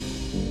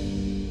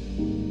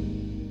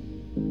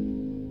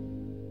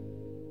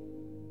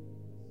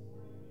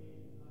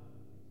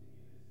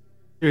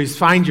series,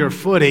 Find Your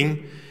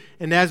Footing.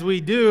 And as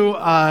we do,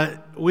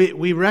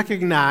 we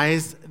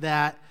recognize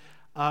that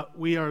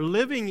we are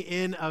living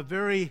in a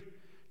very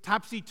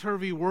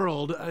topsy-turvy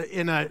world,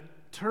 in a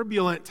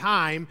turbulent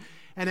time,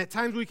 and at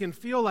times we can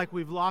feel like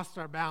we've lost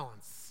our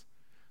balance,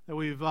 that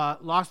we've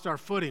lost our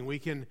footing. We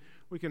can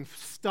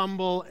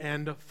stumble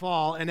and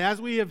fall. And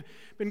as we have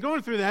been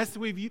going through this,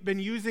 we've been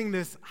using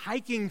this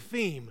hiking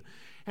theme.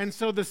 And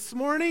so this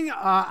morning,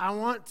 I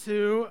want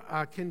to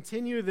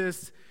continue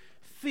this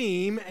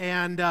theme,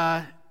 and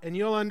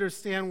you'll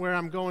understand where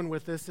I'm going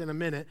with this in a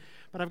minute.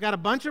 But I've got a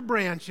bunch of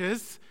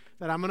branches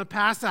that I'm going to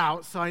pass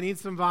out, so I need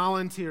some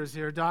volunteers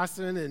here.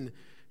 Dawson and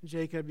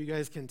Jacob, you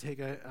guys can take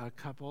a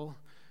couple,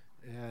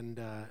 and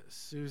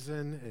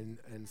Susan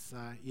and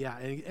yeah.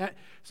 And,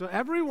 so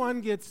everyone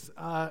gets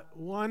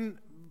one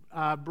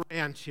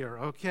branch here,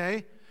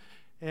 okay?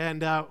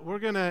 And we're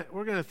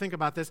gonna think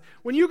about this.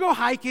 When you go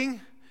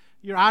hiking,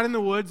 you're out in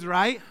the woods,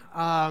 right?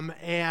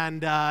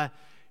 And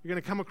you're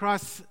gonna come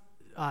across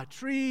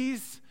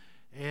trees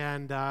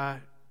and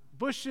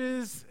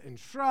bushes and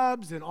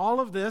shrubs and all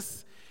of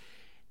this,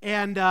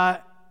 and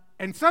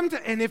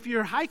if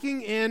you're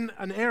hiking in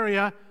an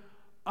area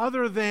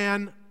other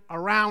than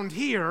around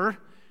here,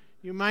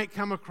 you might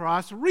come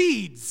across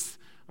reeds.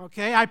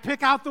 Okay, I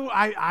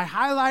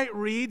highlight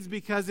reeds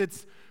because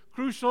it's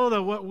crucial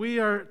to what we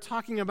are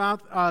talking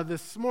about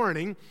this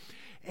morning.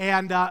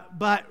 And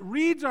but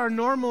reeds are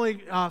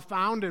normally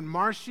found in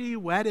marshy,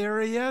 wet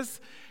areas.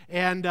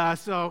 And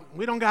so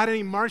we don't got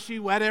any marshy,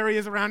 wet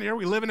areas around here.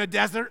 We live in a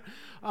desert.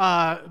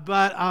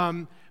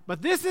 But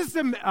this is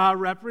to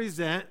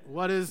represent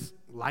what is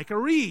like a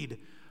reed.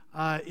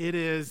 It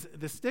is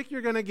the stick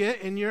you're going to get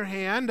in your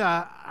hand.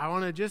 I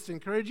want to just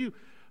encourage you,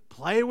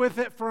 play with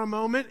it for a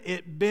moment.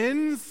 It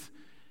bends.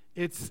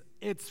 It's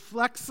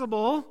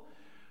flexible.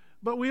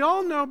 But we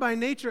all know by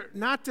nature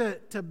not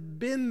to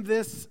bend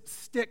this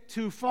stick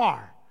too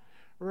far,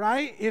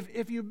 right?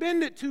 If you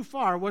bend it too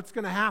far, what's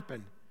going to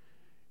happen?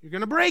 You're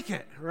going to break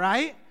it,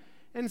 right?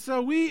 And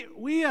so we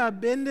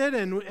bend it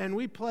and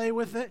we play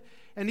with it.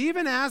 And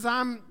even as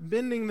I'm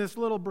bending this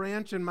little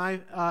branch in my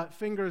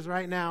fingers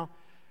right now,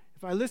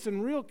 if I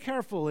listen real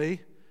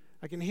carefully,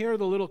 I can hear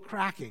the little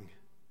cracking.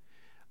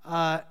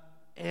 A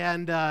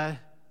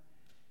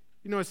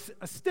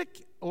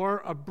stick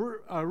or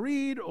a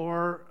reed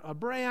or a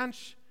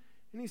branch,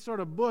 any sort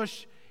of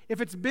bush,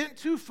 if it's bent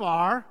too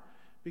far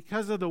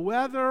because of the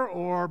weather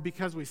or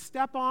because we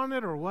step on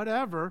it or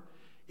whatever,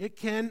 it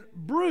can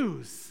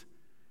bruise.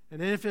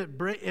 And if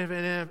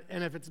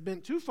it's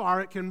bent too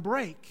far, it can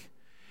break.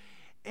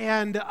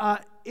 And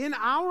in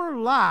our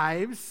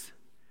lives,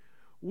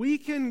 we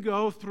can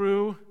go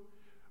through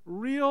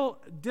real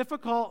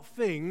difficult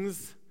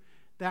things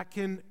that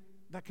can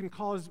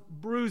cause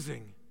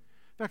bruising.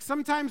 In fact,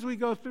 sometimes we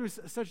go through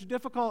such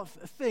difficult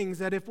things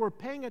that if we're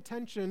paying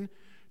attention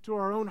to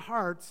our own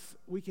hearts,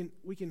 we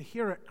can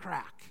hear it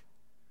crack.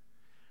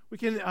 We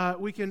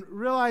can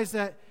realize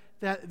that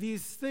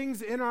these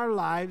things in our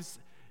lives,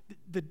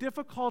 the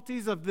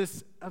difficulties of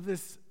this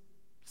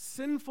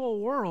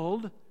sinful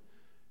world,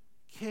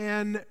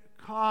 can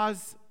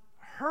cause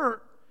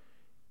hurt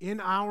in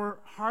our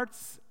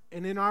hearts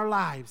and in our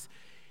lives.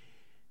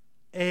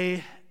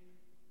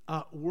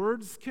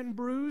 Words can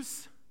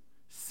bruise.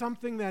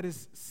 Something that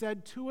is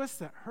said to us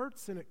that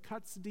hurts and it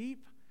cuts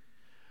deep.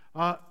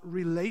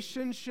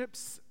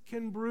 Relationships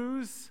can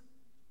bruise.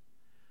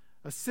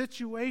 A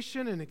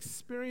situation, an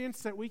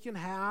experience that we can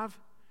have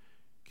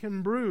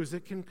can bruise.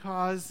 It can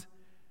cause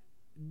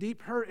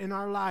deep hurt in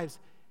our lives.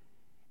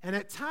 And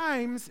at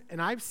times,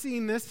 and I've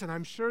seen this, and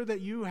I'm sure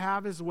that you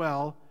have as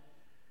well,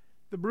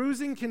 the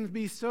bruising can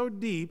be so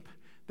deep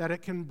that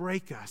it can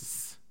break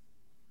us.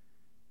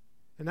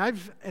 And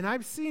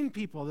I've seen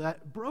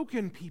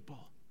broken people,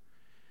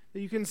 that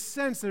you can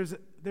sense there's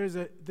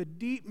the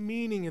deep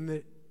meaning and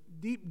the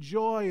deep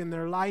joy in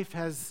their life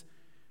has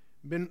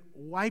been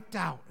wiped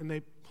out, and they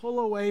pull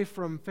away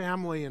from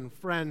family and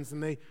friends,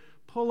 and they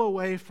pull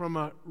away from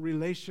a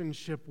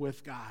relationship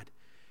with God.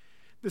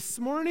 This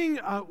morning,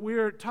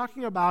 we're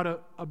talking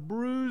about a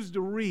bruised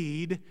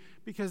reed,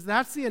 because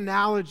that's the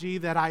analogy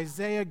that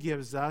Isaiah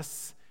gives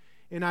us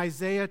in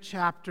Isaiah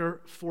chapter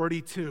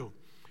 42.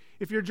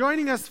 If you're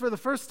joining us for the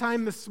first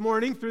time this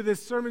morning through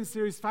this sermon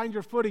series, Find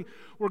Your Footing,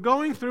 we're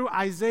going through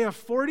Isaiah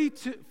 40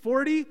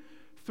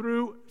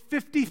 through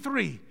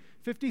 53.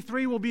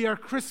 53 will be our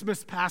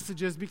Christmas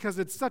passages because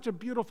it's such a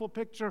beautiful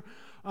picture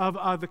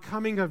of the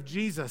coming of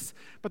Jesus.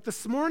 But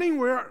this morning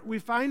we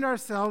find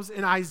ourselves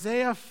in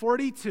Isaiah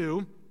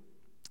 42,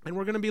 and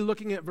we're going to be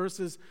looking at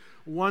verses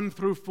 1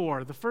 through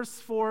 4. The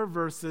first 4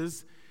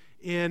 verses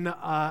in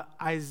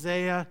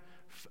Isaiah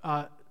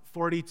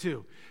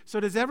 42.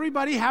 So does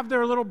everybody have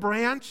their little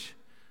branch?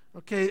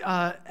 Okay,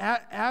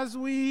 as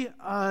we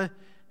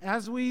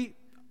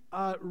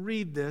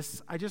read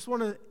this, I just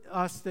want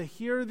us to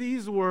hear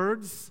these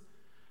words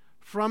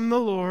from the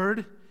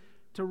Lord,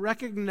 to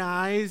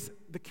recognize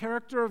the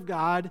character of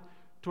God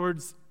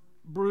towards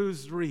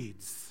bruised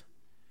reeds.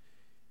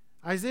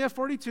 Isaiah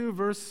 42,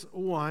 verse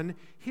 1,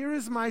 "Here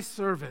is my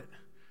servant,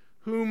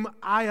 whom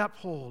I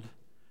uphold,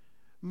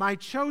 my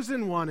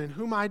chosen one in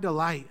whom I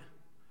delight.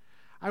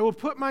 I will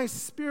put my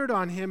spirit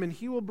on him, and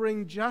he will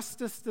bring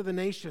justice to the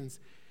nations.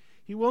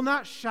 He will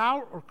not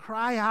shout or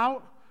cry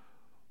out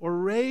or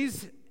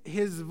raise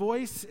his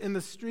voice in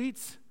the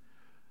streets.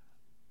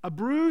 A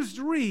bruised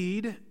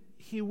reed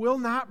he will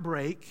not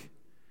break,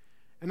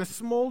 and a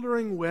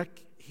smoldering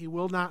wick he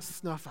will not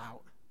snuff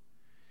out.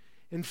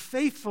 In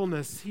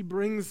faithfulness he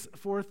brings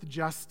forth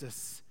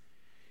justice.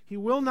 He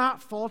will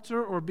not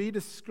falter or be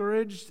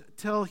discouraged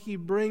until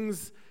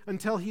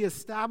he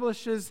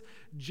establishes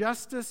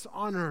justice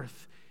on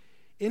earth.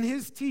 In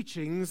his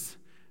teachings,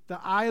 the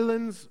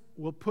islands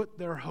will put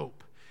their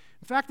hope.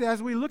 In fact,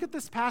 as we look at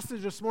this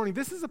passage this morning,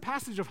 this is a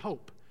passage of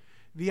hope.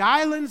 The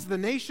islands, the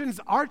nations,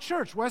 our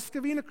church, West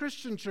Covina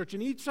Christian Church,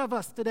 and each of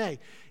us today,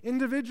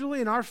 individually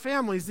and our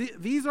families,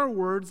 these are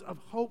words of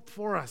hope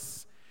for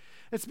us.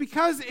 It's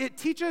because it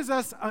teaches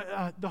us,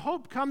 the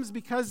hope comes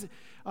because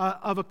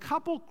of a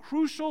couple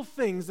crucial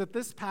things that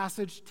this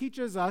passage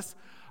teaches us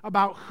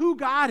about who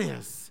God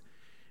is.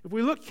 If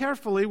we look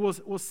carefully,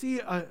 we'll see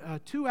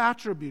two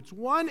attributes.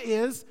 One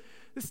is,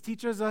 this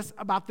teaches us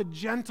about the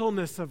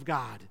gentleness of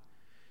God.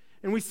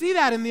 And we see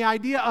that in the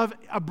idea of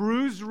a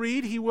bruised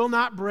reed he will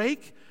not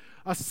break,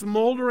 a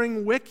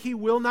smoldering wick he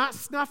will not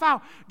snuff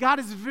out. God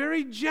is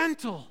very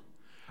gentle,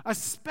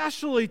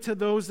 especially to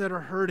those that are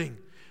hurting.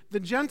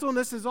 The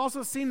gentleness is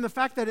also seen in the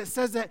fact that it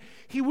says that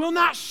he will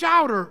not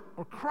shout or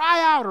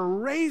cry out or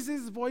raise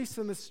his voice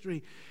in the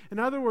street. In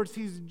other words,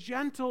 he's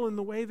gentle in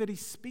the way that he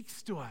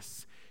speaks to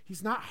us.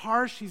 He's not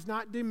harsh, he's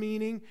not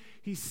demeaning.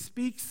 He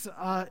speaks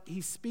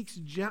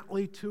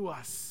gently to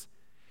us.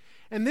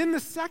 And then the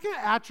second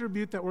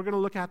attribute that we're going to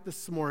look at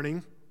this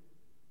morning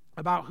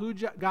about who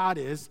God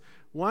is,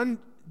 one,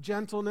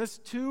 gentleness,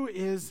 two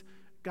is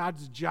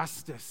God's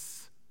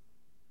justice.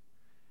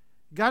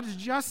 God's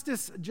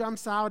justice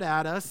jumps out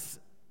at us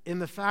in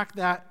the fact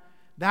that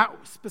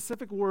that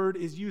specific word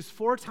is used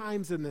 4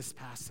 times in this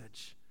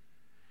passage.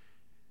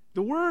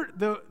 The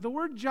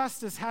word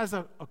justice has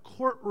a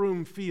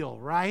courtroom feel,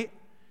 right?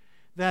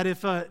 That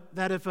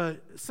if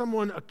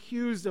someone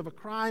accused of a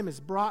crime is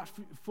brought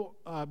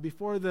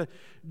before the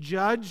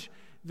judge,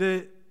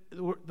 the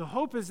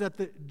hope is that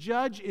the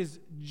judge is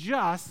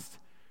just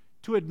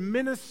to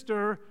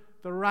administer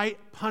the right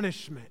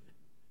punishment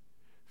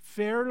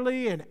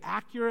fairly and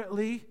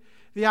accurately.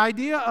 The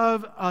idea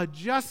of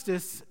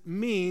justice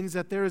means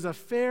that there is a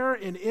fair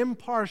and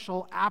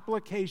impartial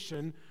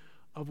application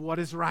of what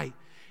is right.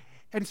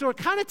 And so it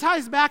kind of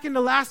ties back into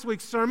last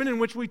week's sermon in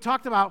which we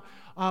talked about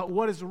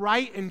what is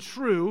right and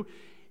true.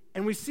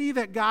 And we see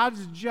that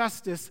God's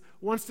justice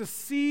wants to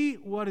see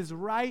what is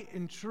right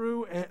and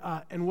true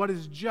and what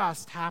is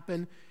just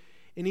happen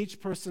in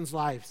each person's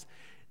lives.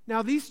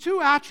 Now, these two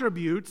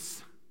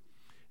attributes,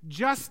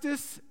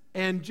 justice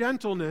and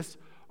gentleness,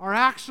 are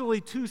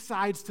actually two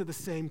sides to the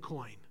same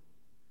coin.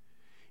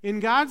 In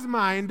God's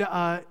mind,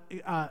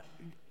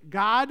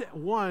 God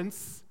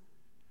wants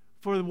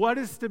for what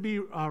is to be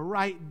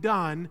right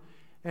done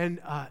and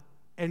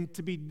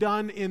to be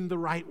done in the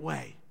right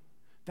way.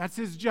 That's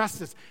his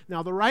justice.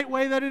 Now, the right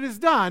way that it is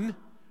done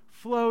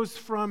flows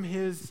from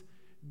his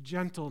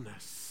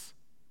gentleness.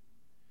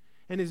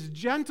 And his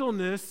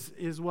gentleness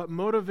is what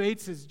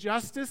motivates his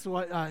justice.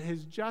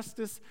 His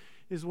justice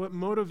is what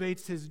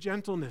motivates his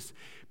gentleness.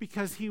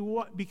 Because he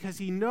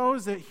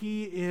knows that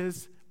he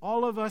is,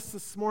 all of us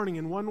this morning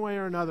in one way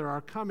or another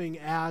are coming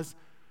as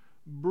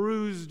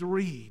bruised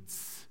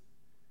reeds.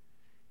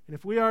 And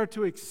if we are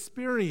to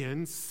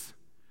experience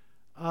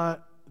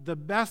the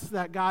best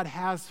that God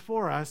has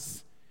for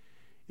us,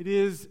 it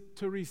is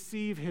to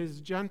receive his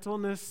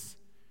gentleness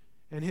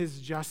and his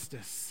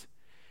justice.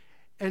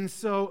 And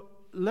so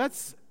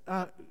let's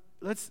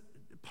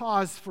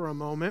pause for a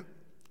moment,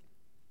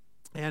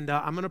 and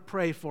I'm going to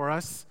pray for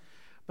us.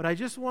 But I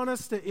just want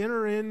us to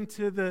enter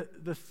into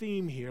the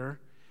theme here.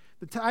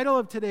 The title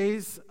of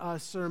today's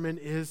sermon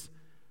is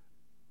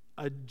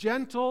A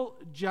Gentle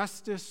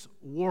Justice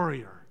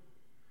Warrior.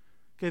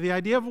 Okay, the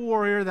idea of a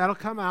warrior, that'll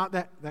come out,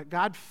 that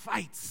God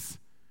fights.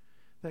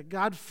 That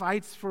God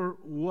fights for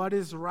what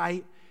is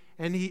right,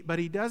 but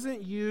he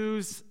doesn't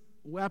use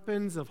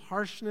weapons of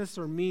harshness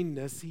or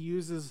meanness. He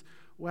uses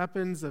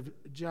weapons of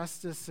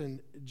justice and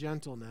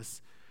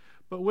gentleness.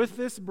 But with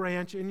this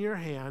branch in your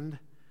hand,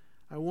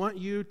 I want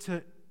you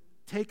to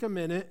take a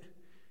minute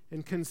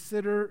and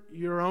consider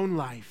your own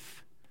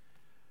life.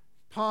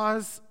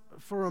 Pause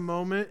for a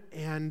moment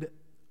and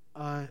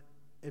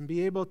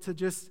be able to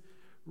just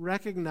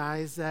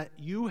recognize that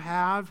you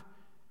have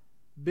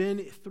been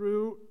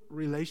through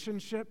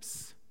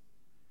relationships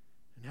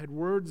and had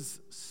words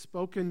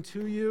spoken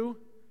to you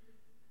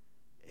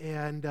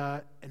and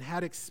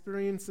had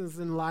experiences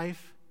in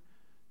life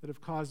that have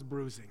caused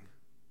bruising.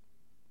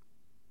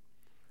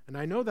 And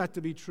I know that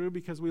to be true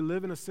because we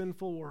live in a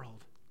sinful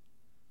world.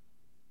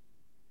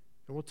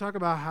 And we'll talk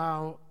about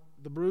how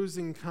the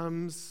bruising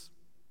comes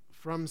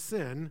from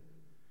sin,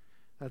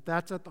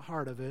 that's at the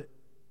heart of it.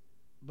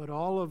 But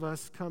all of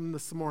us come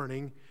this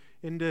morning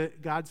into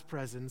God's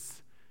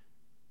presence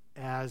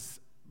as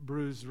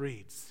bruised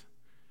reeds.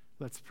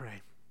 Let's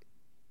pray.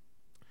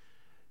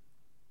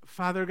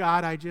 Father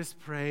God, I just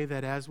pray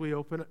that as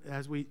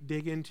we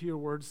dig into your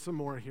word some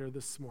more here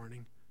this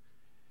morning,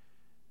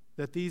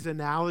 that these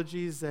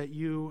analogies that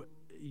you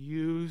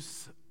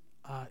use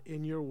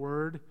in your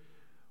word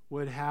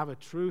would have a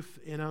truth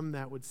in them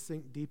that would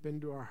sink deep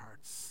into our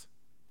hearts.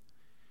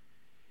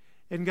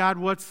 And God,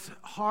 what's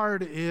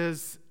hard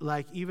is,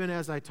 like, even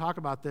as I talk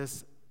about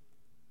this,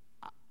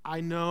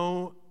 I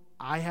know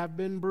I have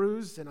been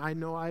bruised, and I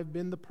know I've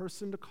been the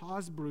person to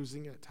cause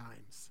bruising at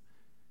times.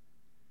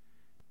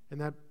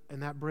 And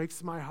that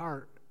breaks my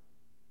heart.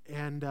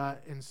 And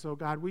so,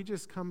 God, we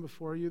just come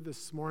before you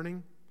this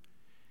morning,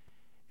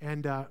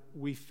 and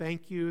we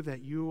thank you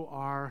that you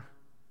are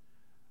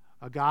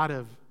a God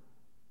of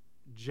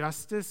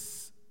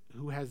justice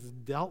who has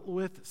dealt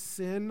with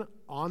sin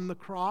on the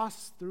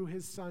cross through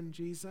his Son,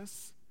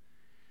 Jesus.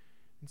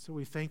 And so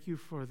we thank you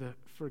for the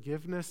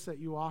forgiveness that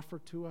you offer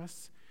to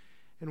us,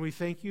 and we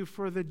thank you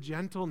for the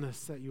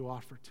gentleness that you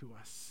offer to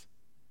us,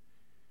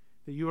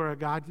 that you are a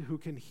God who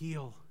can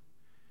heal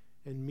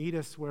and meet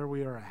us where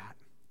we are at.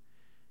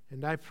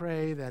 And I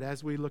pray that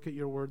as we look at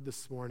your word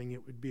this morning,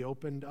 it would be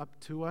opened up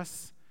to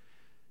us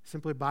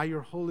simply by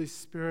your Holy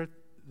Spirit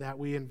that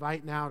we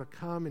invite now to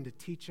come and to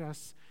teach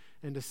us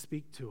and to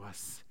speak to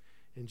us.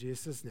 In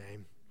Jesus'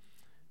 name,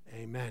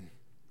 amen.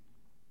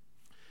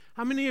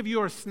 How many of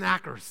you are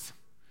snackers?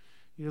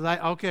 You're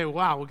like, okay,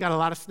 wow, we got a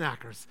lot of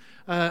snackers.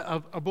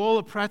 A bowl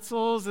of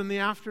pretzels in the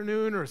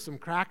afternoon or some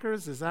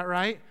crackers, is that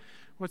right?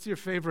 What's your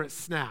favorite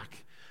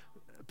snack?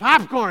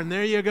 Popcorn,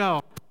 there you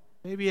go.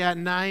 Maybe at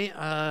night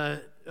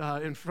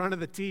in front of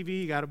the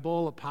TV, you got a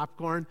bowl of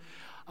popcorn.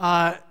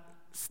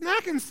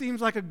 Snacking seems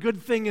like a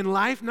good thing in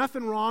life.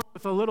 Nothing wrong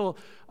with a little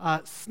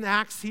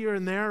snacks here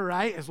and there,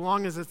 right? As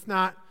long as it's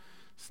not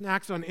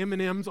snacks on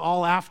M&Ms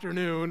all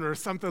afternoon or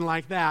something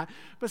like that.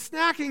 But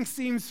snacking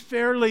seems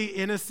fairly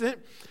innocent.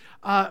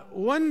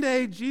 One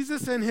day,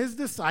 Jesus and his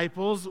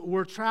disciples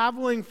were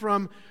traveling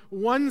from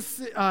one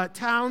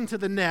town to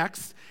the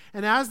next,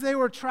 and as they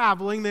were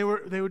traveling, they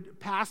would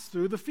pass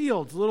through the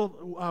fields, little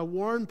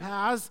worn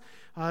paths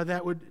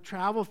that would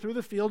travel through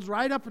the fields.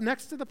 Right up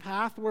next to the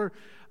path were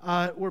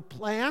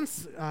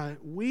plants,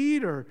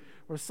 weed or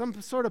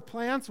some sort of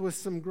plants with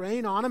some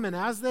grain on them, and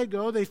as they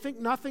go, they think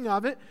nothing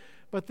of it,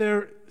 but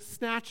they're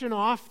snatching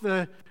off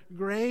the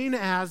grain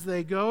as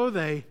they go.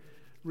 They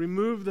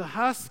remove the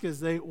husk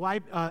as they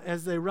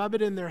rub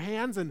it in their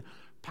hands and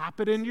pop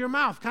it into your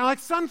mouth. Kind of like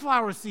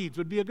sunflower seeds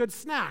would be a good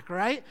snack,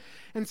 right?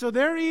 And so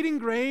they're eating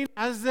grain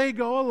as they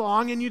go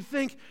along, and you'd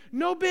think,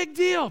 no big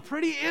deal,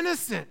 pretty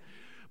innocent.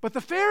 But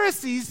the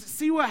Pharisees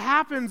see what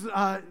happens,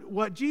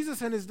 what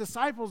Jesus and his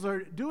disciples are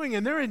doing,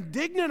 and they're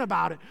indignant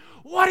about it.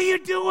 What are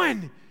you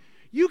doing?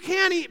 You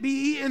can't be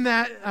eating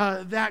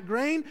that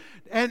grain.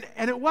 And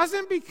it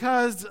wasn't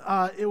because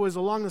it was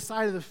along the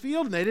side of the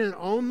field and they didn't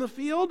own the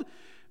field,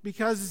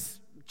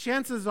 because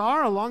chances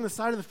are along the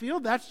side of the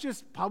field, that's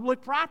just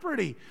public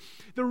property.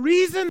 The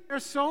reason they're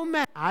so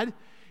mad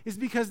is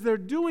because they're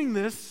doing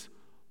this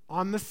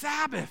on the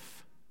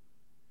Sabbath.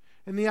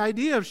 And the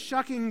idea of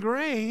shucking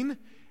grain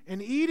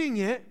and eating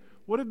it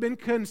would have been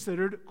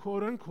considered,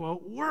 quote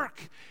unquote,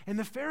 work. And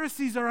the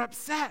Pharisees are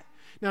upset.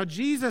 Now,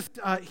 Jesus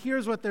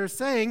hears what they're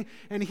saying,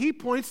 and he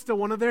points to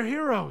one of their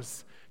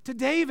heroes, to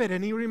David,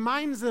 and he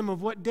reminds them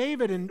of what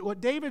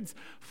David's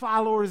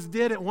followers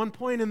did at one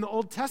point in the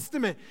Old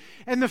Testament.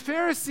 And the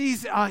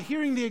Pharisees,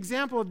 hearing the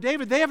example of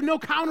David, they have no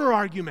counter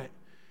argument.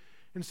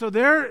 And so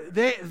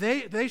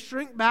they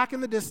shrink back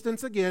in the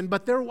distance again,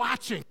 but they're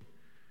watching.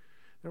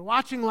 They're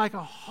watching like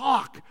a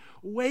hawk,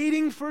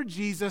 waiting for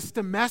Jesus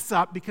to mess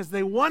up because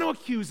they want to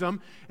accuse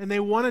him and they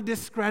want to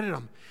discredit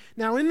him.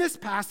 Now, in this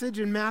passage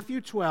in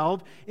Matthew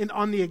 12,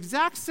 on the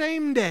exact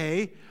same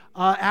day,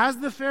 as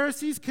the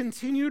Pharisees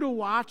continue to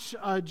watch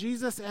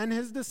Jesus and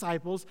his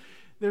disciples,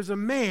 there's a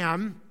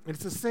man, and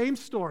it's the same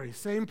story,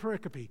 same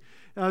pericope.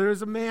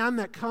 There's a man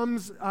that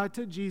comes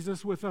to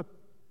Jesus with a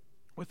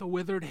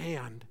withered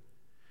hand.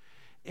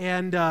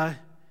 And now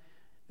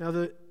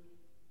the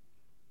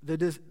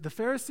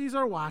Pharisees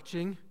are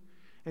watching,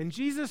 and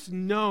Jesus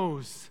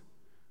knows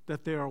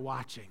that they are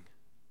watching.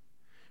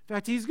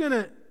 In fact,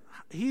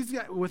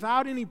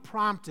 without any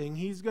prompting,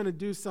 he's going to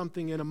do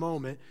something in a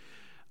moment.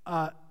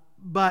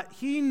 But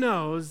he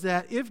knows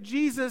that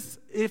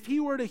if he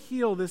were to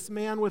heal this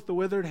man with the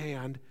withered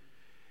hand,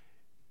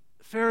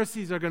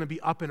 Pharisees are going to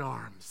be up in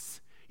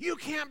arms. You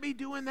can't be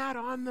doing that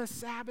on the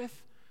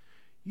Sabbath.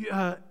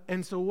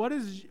 And so what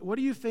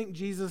do you think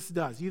Jesus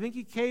does? You think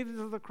he caves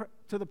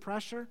to the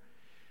pressure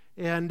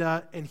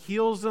and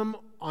heals them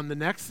on the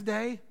next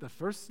day, the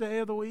first day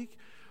of the week?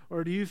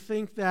 Or do you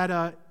think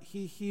that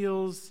he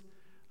heals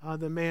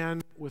the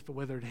man with the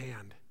withered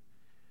hand?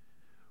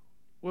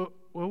 Well,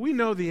 we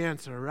know the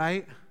answer,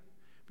 right?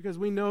 Because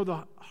we know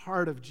the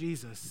heart of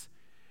Jesus.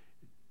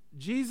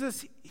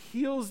 Jesus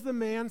heals the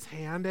man's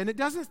hand, and it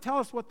doesn't tell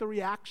us what the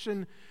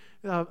reaction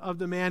of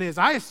the man is.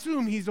 I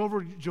assume he's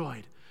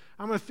overjoyed.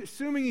 I'm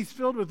assuming he's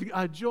filled with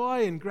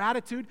joy and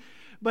gratitude.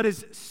 But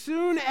as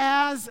soon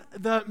as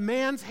the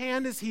man's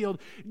hand is healed,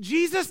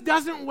 Jesus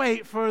doesn't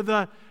wait for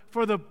the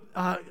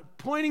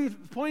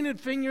pointed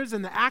fingers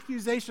and the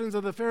accusations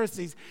of the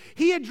Pharisees.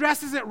 He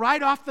addresses it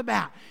right off the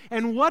bat.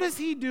 And what does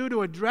he do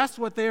to address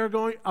what they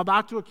are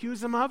about to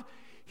accuse him of?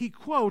 He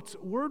quotes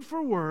word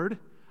for word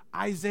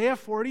Isaiah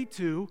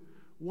 42,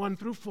 1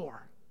 through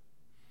 4.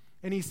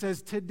 And he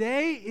says,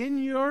 today in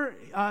your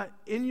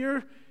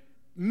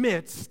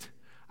midst,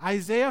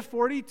 Isaiah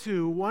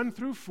 42, 1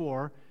 through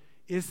 4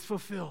 is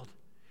fulfilled.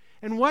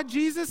 And what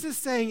Jesus is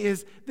saying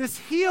is this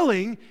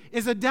healing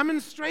is a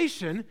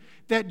demonstration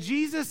that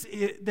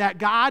that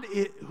God,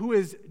 who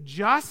is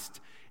just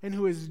and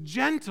who is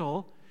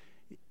gentle,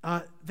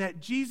 that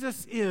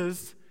Jesus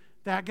is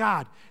that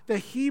God, that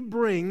he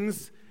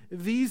brings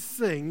these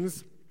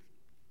things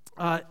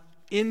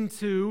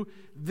into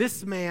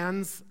this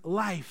man's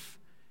life.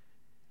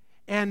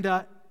 And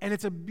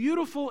it's a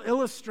beautiful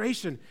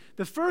illustration.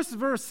 The first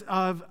verse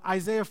of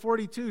Isaiah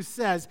 42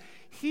 says,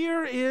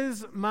 "Here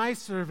is my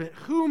servant,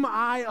 whom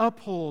I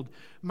uphold,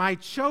 my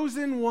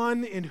chosen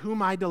one in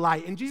whom I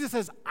delight." And Jesus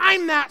says,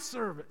 I'm that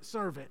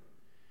servant.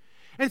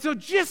 And so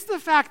just the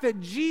fact that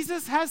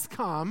Jesus has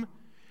come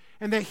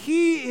and that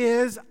he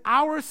is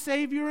our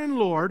Savior and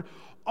Lord,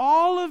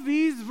 all of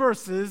these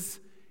verses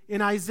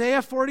in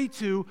Isaiah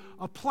 42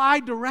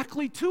 apply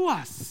directly to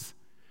us.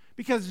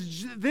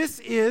 Because this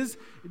is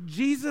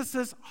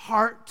Jesus'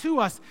 heart to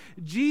us.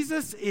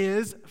 Jesus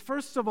is,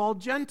 first of all,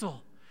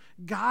 gentle.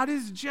 God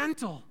is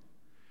gentle.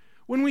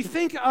 When we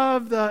think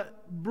of the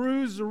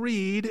bruised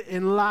reed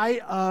in light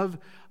of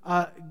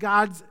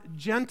God's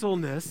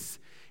gentleness,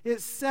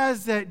 it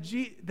says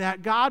that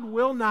God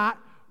will not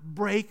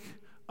break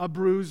a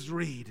bruised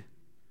reed.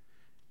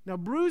 Now,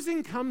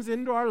 bruising comes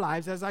into our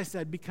lives, as I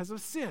said, because of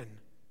sin.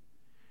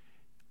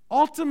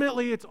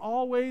 Ultimately, it's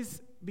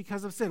always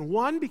because of sin.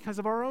 One, because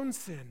of our own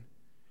sin.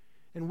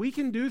 And we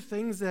can do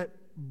things that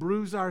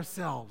bruise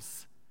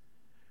ourselves.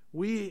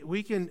 We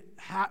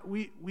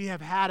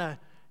have had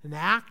an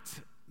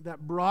act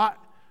that brought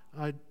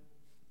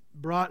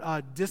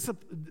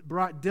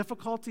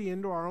difficulty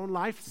into our own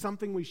life,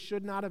 something we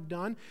should not have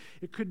done.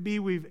 It could be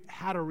we've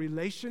had a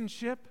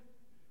relationship.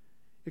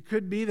 It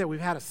could be that we've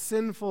had a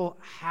sinful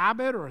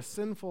habit or a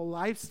sinful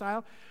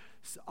lifestyle.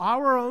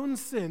 Our own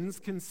sins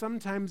can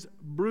sometimes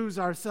bruise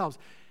ourselves.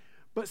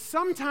 But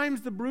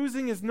sometimes the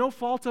bruising is no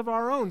fault of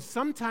our own.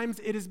 Sometimes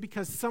it is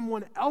because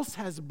someone else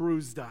has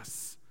bruised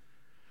us.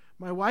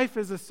 My wife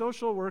is a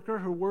social worker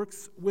who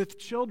works with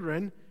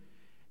children,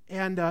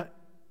 and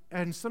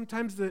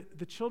sometimes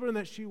the children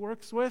that she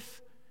works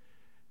with,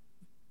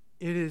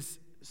 it is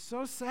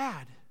so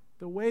sad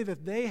the way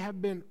that they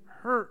have been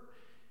hurt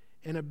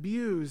and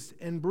abused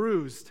and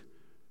bruised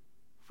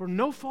for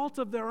no fault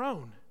of their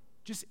own,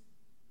 just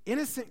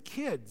innocent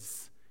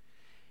kids.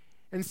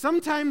 And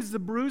sometimes the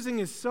bruising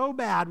is so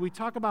bad, we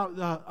talk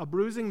about a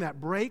bruising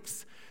that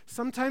breaks.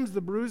 Sometimes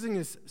the bruising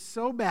is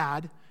so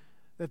bad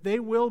that they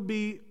will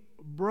be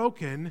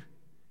broken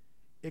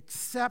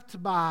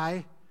except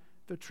by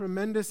the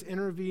tremendous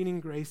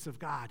intervening grace of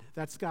God.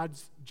 That's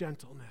God's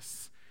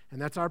gentleness.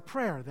 And that's our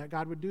prayer, that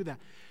God would do that.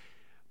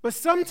 But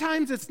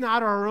sometimes it's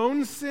not our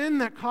own sin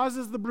that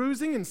causes the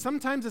bruising, and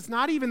sometimes it's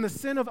not even the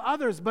sin of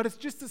others, but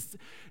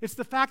it's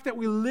the fact that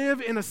we live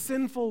in a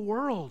sinful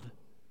world.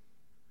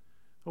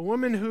 A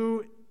woman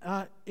who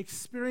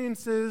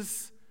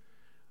experiences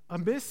a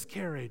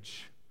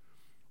miscarriage,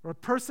 or a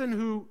person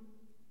who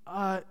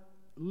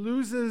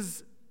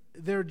loses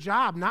their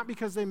job, not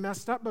because they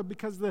messed up, but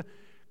because the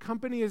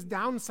company is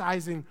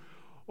downsizing,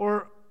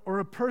 or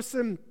a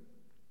person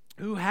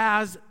who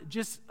has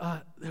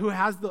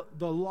the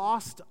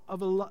loss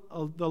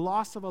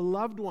of a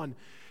loved one,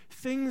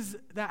 things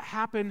that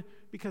happen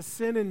because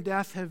sin and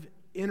death have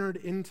entered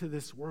into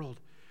this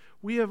world.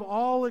 We have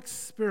all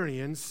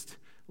experienced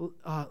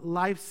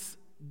life's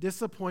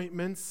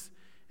disappointments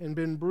and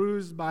been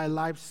bruised by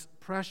life's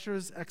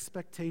pressures,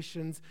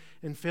 expectations,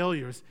 and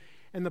failures.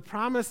 And the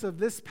promise of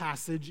this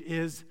passage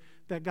is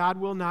that God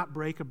will not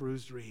break a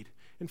bruised reed.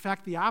 In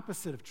fact, the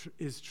opposite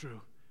is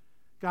true.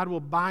 God will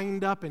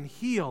bind up and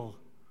heal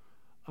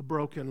a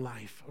broken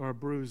life or a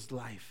bruised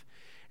life.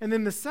 And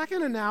then the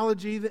second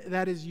analogy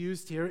that is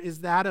used here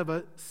is that of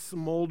a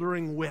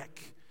smoldering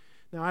wick.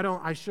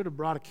 Now, I should have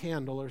brought a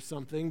candle or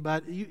something,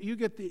 but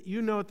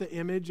you know the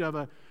image of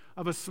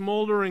a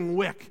smoldering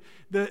wick.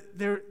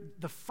 The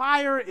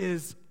fire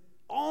is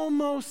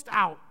almost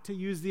out, to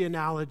use the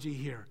analogy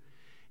here.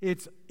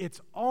 It's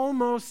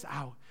almost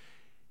out.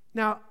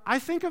 Now, I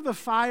think of the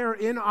fire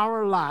in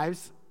our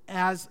lives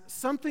as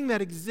something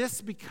that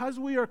exists because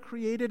we are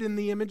created in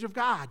the image of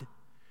God.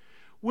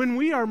 When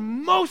we are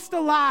most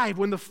alive,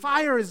 when the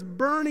fire is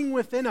burning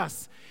within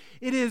us,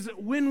 it is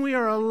when we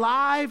are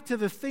alive to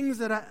the things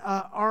that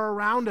are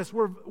around us.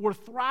 We're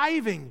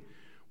thriving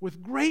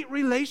with great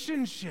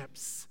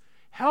relationships,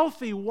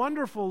 healthy,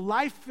 wonderful,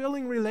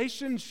 life-filling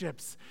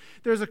relationships.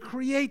 There's a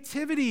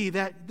creativity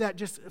that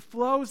just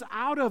flows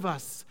out of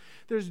us.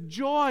 There's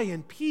joy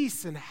and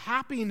peace and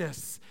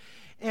happiness.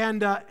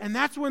 And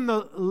that's when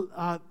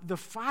the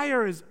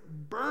fire is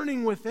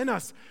burning within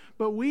us.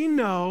 But we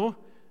know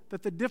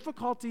that the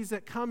difficulties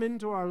that come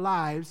into our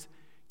lives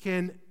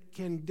can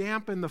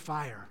dampen the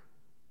fire.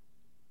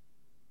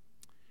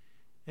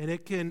 And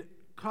it can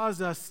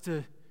cause us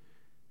to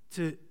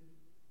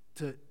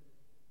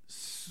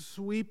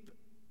sweep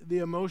the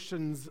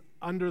emotions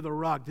under the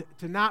rug,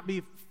 to not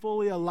be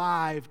fully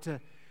alive to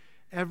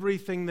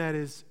everything that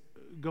is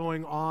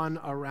going on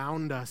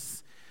around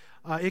us.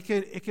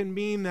 It can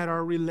mean that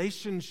our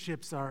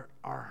relationships are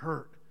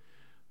hurt,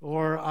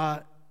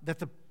 or that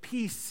the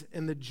peace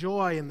and the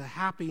joy and the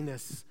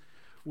happiness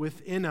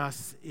within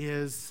us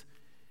is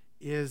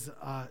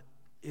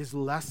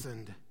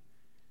lessened.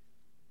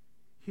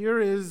 Here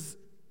is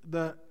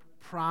the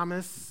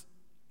promise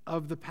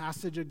of the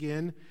passage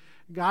again.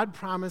 God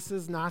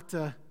promises not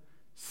to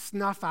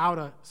snuff out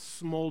a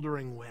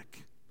smoldering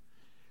wick.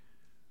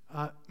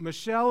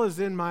 Michelle is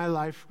in my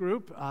life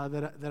group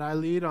that I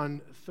lead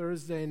on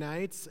Thursday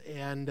nights,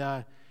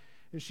 and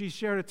she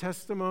shared a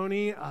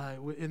testimony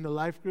in the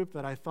life group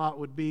that I thought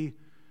would be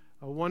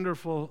a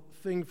wonderful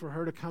thing for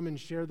her to come and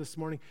share this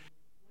morning.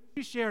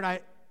 She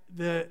shared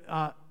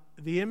the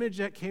image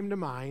that came to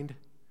mind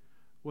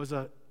was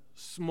a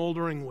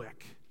smoldering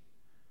wick.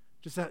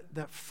 Just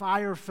that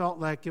fire felt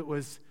like it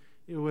was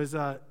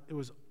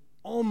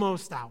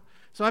almost out.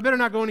 So I better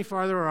not go any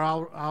farther, or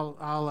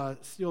I'll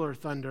steal her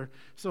thunder.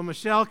 So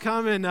Michelle,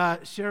 come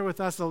and share with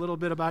us a little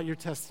bit about your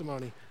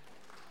testimony.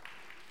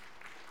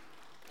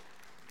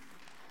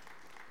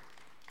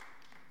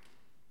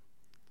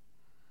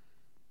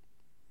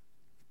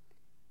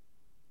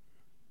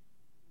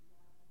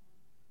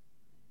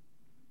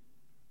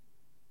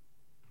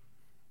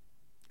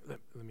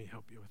 Let me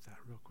help you with that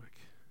real quick.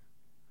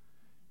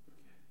 There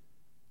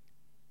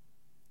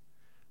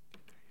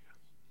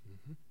you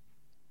go.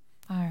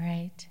 Mm-hmm. All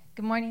right.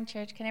 Good morning,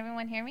 church. Can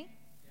everyone hear me?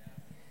 Yeah.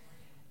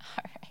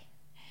 All right.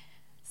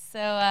 So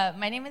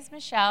my name is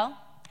Michelle.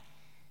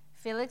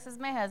 Felix is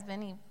my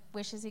husband. He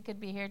wishes he could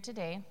be here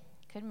today.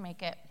 Couldn't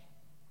make it.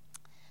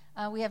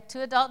 We have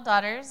 2 adult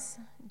daughters.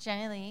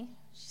 Jenny Lee,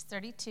 she's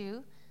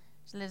 32.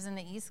 She lives in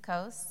the East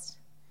Coast.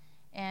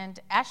 And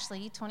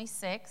Ashley,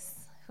 26,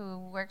 who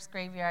works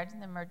graveyard in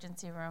the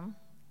emergency room.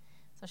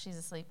 So she's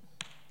asleep.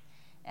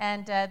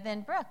 And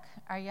then Brooke,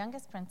 our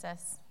youngest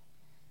princess.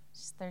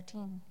 She's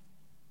 13.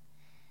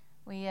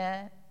 We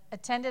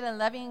attended a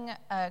loving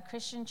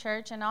Christian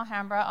church in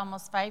Alhambra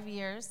almost 5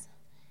 years.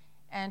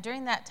 And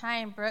during that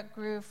time, Brooke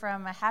grew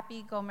from a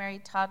happy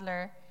go-married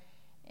toddler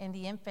in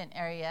the infant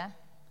area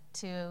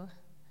to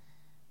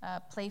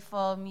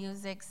playful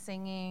music,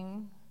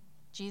 singing,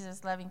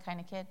 Jesus-loving kind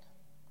of kid.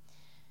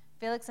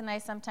 Felix and I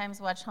sometimes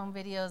watch home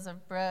videos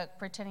of Brooke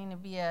pretending to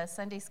be a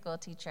Sunday school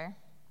teacher.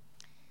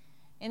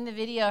 In the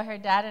video, her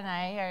dad and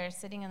I are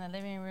sitting in the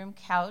living room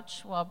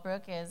couch while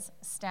Brooke is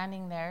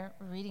standing there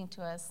reading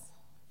to us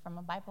from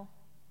a Bible.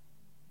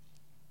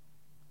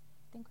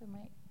 I think we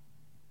might.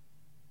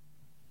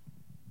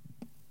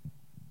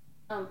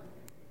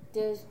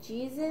 Does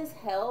Jesus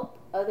help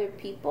other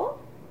people?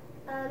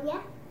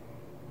 Yeah.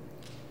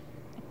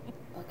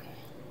 Okay.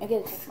 I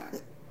get a check mark.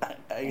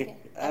 I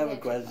have a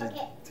question,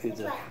 Okay,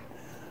 teacher. which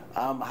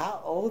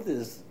How old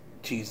is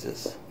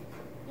Jesus?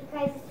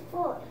 Because it's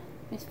 4.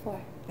 It's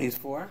 4. He's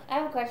 4? I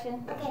have a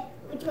question. Okay,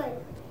 which one?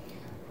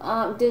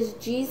 Does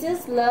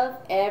Jesus love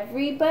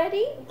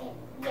everybody? Okay,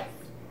 yes.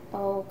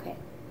 Oh, okay.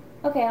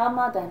 Okay, I'm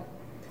all done.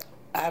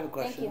 I have a Thank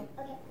question. you.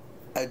 Okay,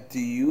 Do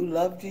you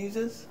love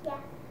Jesus? yeah.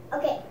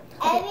 Okay,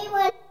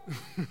 everyone.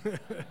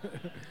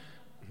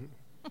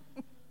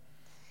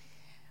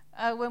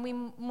 When we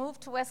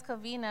moved to West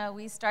Covina,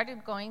 we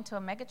started going to a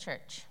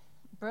megachurch.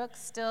 Brooke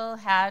still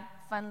had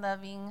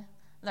fun-loving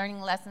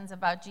learning lessons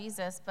about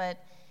Jesus, but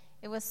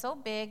it was so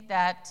big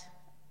that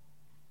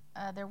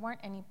there weren't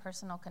any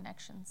personal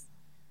connections.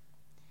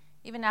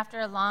 Even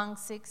after a long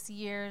 6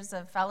 years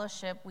of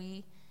fellowship,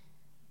 we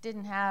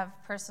didn't have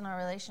personal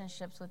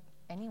relationships with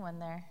anyone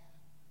there.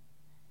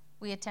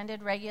 We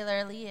attended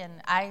regularly,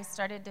 and I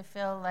started to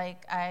feel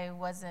like I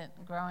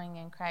wasn't growing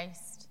in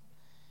Christ.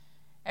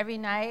 Every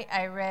night,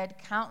 I read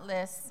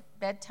countless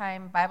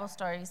bedtime Bible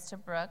stories to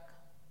Brooke.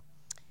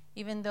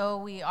 Even though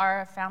we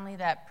are a family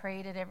that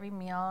prayed at every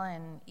meal,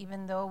 and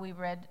even though we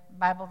read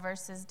Bible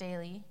verses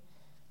daily,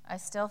 I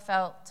still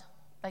felt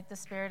like the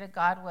Spirit of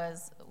God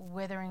was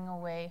withering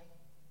away.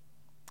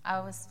 I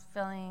was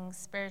feeling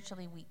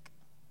spiritually weak.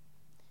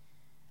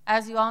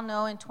 As you all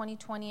know, in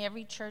 2020,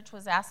 every church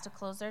was asked to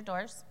close their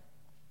doors.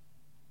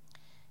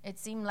 It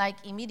seemed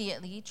like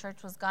immediately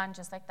church was gone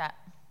just like that.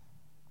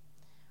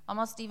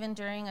 Almost even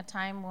during a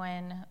time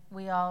when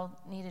we all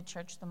needed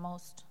church the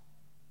most.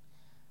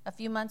 A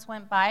few months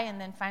went by, and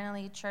then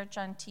finally church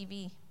on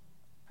TV.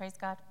 Praise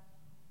God.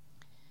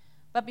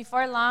 But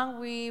before long,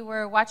 we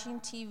were watching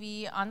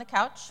TV on the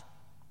couch,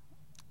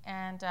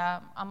 and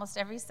almost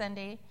every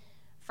Sunday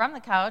from the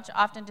couch,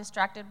 often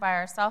distracted by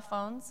our cell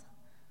phones,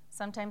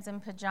 sometimes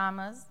in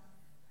pajamas,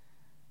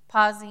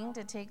 pausing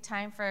to take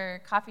time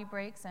for coffee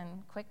breaks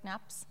and quick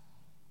naps.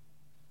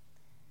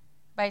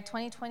 By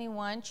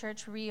 2021,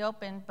 church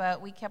reopened,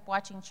 but we kept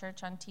watching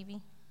church on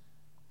TV.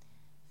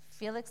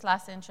 Felix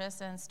lost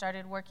interest and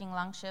started working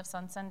long shifts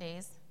on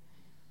Sundays.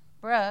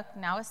 Brooke,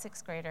 now a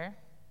 6th grader,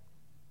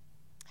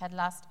 had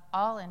lost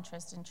all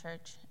interest in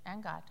church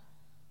and God.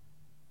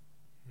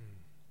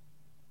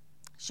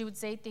 She would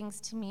say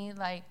things to me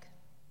like,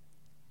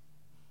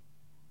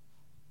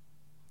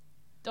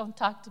 "Don't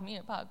talk to me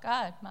about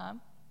God,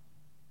 Mom."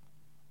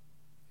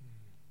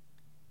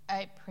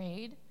 I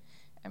prayed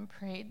and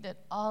prayed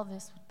that all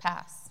this would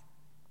pass.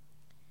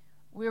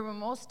 We were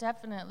most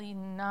definitely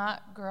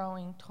not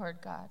growing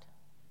toward God.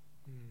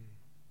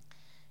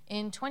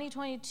 In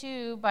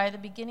 2022, by the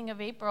beginning of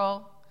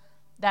April,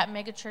 that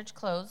mega church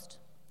closed.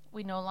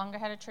 We no longer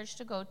had a church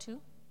to go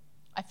to.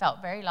 I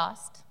felt very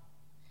lost.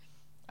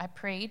 I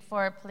prayed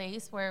for a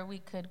place where we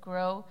could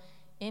grow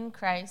in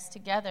Christ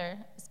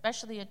together,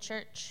 especially a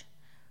church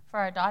for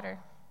our daughter.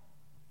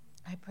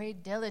 I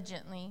prayed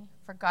diligently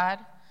for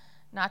God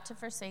not to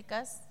forsake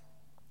us,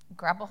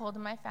 grab a hold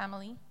of my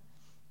family.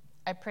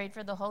 I prayed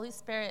for the Holy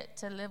Spirit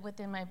to live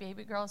within my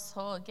baby girl's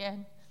soul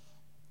again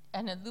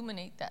and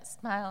illuminate that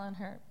smile on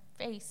her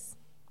face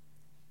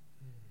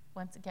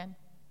once again.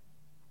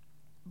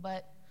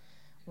 But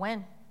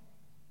when?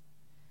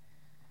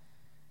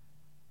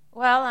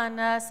 Well, on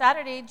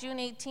Saturday, June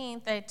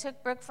 18th, I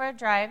took Brooke for a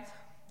drive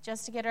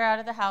just to get her out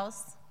of the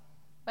house.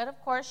 But of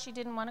course, she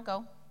didn't want to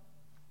go.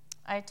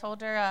 I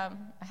told her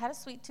I had a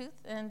sweet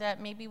tooth and that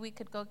maybe we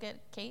could go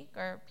get cake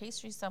or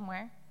pastry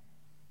somewhere.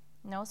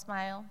 No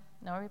smile,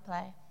 no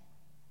reply.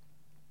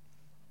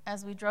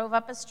 As we drove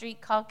up a street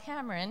called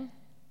Cameron,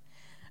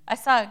 I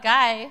saw a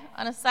guy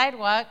on a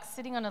sidewalk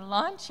sitting on a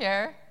lawn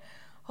chair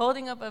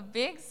holding up a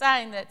big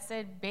sign that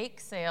said bake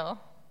sale,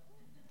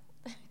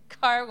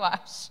 car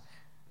wash.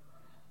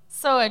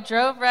 So I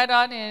drove right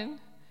on in.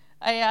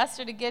 I asked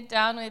her to get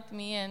down with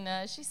me,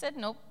 and she said,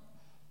 "Nope,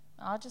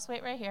 I'll just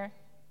wait right here."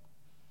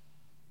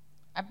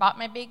 I bought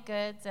my baked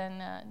goods,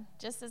 and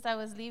just as I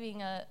was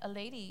leaving, a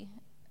lady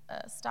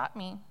stopped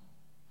me.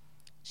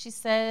 She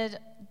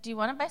said, "Do you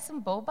want to buy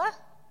some boba?"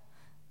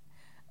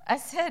 I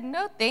said,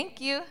 "No,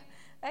 thank you.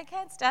 I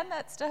can't stand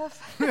that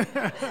stuff."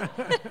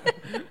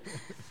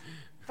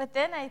 But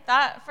then I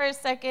thought for a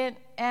second,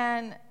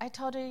 and I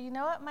told her, "You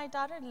know what? My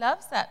daughter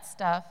loves that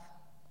stuff.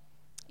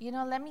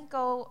 Let me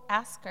go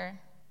ask her."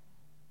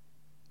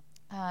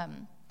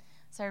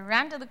 So I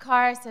ran to the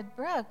car. I said,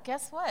 "Brooke,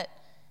 guess what?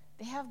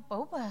 They have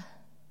boba.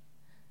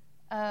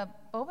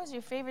 Boba's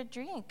your favorite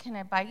drink. Can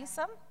I buy you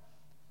some?"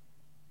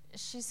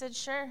 She said,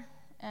 "Sure,"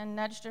 and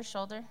nudged her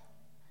shoulder.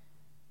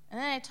 And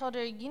then I told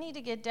her, "You need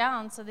to get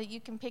down so that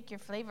you can pick your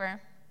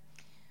flavor."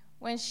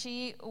 When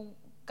she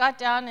got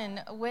down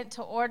and went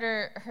to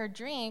order her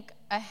drink,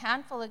 a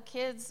handful of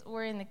kids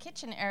were in the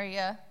kitchen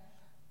area,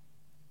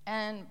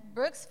 and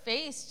Brooke's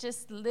face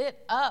just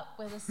lit up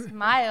with a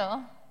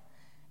smile.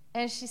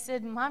 And she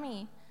said,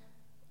 "Mommy,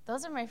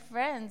 those are my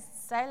friends,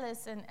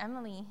 Silas and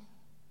Emily.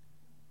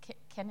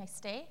 Can I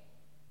stay?"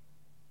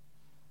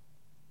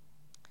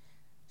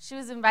 She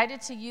was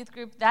invited to youth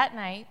group that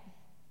night.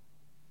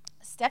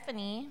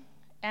 Stephanie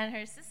and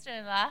her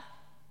sister-in-law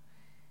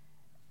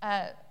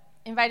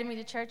invited me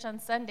to church on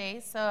Sunday,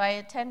 so I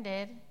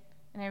attended,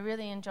 and I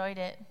really enjoyed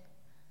it.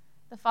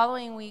 The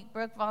following week,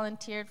 Brooke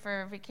volunteered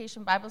for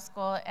Vacation Bible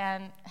School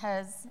and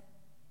has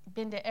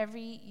been to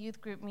every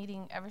youth group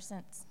meeting ever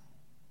since.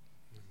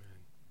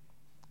 Amen.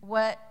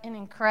 What an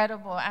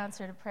incredible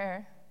answer to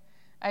prayer.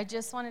 I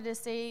just wanted to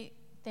say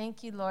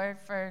thank you, Lord,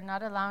 for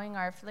not allowing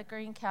our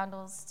flickering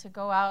candles to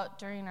go out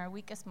during our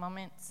weakest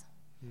moments.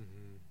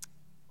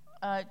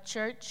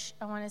 Church,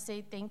 I want to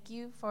say thank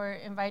you for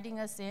inviting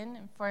us in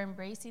and for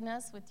embracing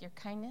us with your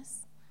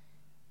kindness.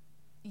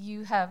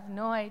 You have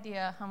no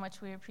idea how much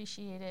we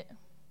appreciate it.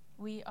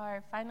 We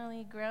are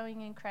finally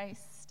growing in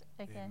Christ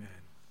again.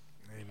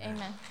 Amen. Amen.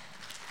 Amen.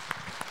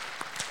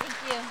 Thank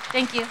you.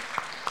 Thank you.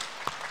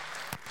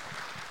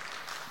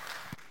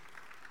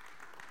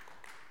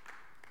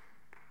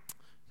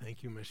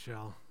 Thank you,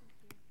 Michelle.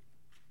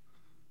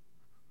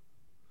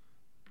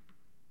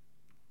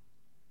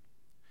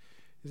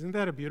 Isn't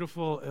that a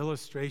beautiful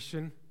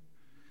illustration?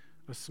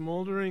 A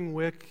smoldering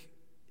wick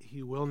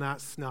he will not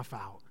snuff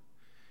out.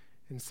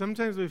 And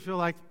sometimes we feel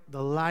like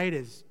the light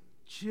is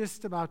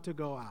just about to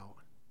go out.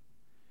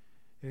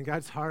 And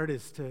God's heart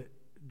is to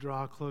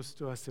draw close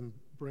to us and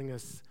bring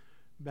us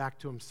back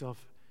to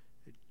himself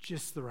at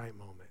just the right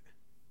moment.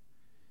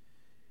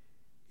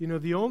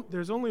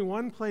 There's only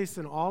one place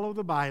in all of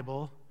the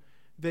Bible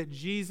that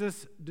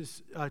Jesus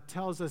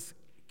tells us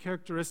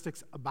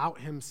characteristics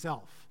about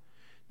himself.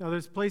 Now,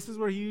 there's places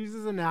where he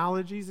uses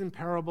analogies and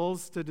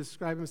parables to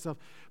describe himself,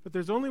 but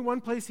there's only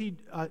one place he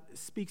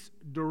speaks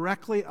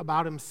directly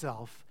about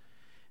himself,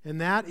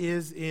 and that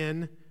is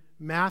in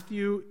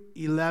Matthew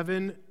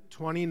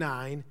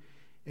 11:29.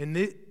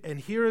 And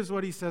here is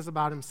what he says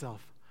about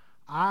himself: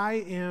 "I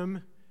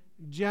am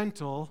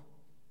gentle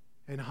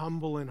and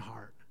humble in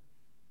heart."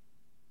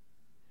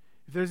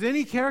 If there's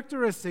any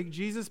characteristic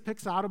Jesus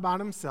picks out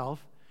about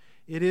himself,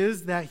 it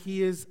is that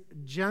he is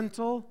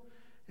gentle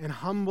and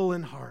humble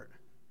in heart.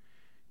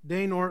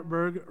 Dane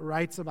Ortberg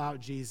writes about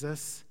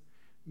Jesus,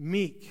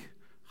 meek,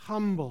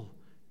 humble,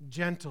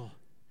 gentle.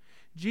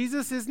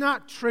 Jesus is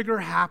not trigger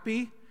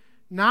happy,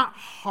 not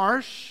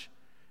harsh,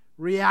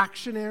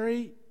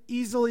 reactionary,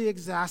 easily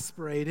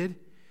exasperated.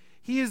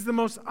 He is the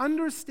most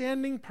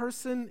understanding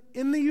person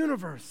in the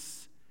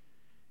universe.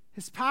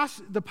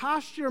 The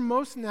posture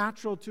most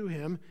natural to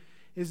him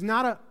is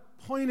not a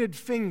pointed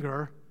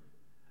finger,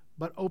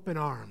 but open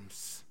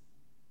arms.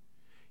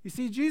 You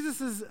see,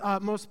 Jesus'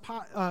 most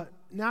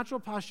natural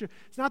posture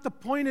is not the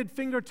pointed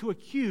finger to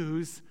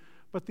accuse,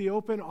 but the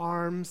open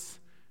arms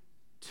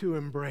to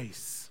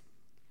embrace.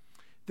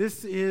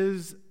 This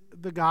is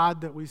the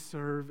God that we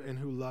serve and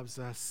who loves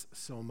us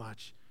so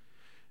much.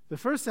 The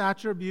first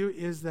attribute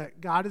is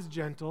that God is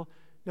gentle.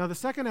 Now, the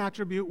second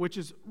attribute, which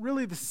is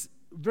really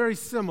very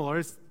similar,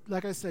 is,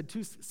 like I said,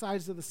 two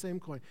sides of the same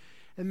coin,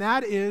 and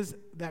that is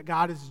that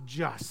God is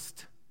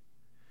just.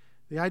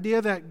 The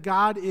idea that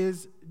God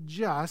is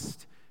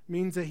just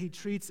means that he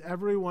treats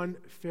everyone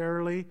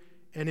fairly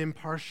and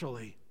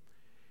impartially.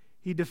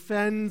 He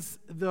defends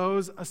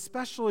those,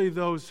 especially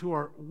those who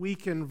are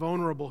weak and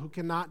vulnerable, who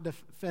cannot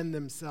defend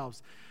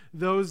themselves,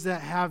 those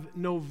that have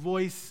no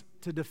voice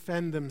to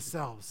defend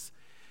themselves.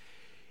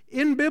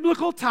 In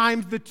biblical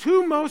times, the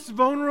two most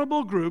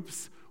vulnerable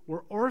groups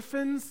were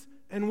orphans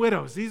and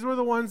widows. These were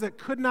the ones that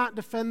could not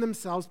defend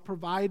themselves,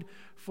 provide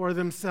for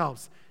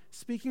themselves.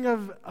 Speaking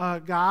of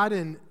God,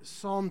 in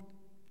Psalm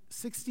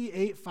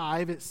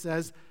 68:5, it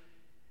says,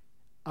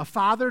 "A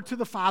father to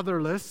the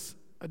fatherless,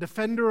 a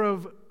defender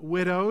of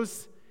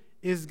widows,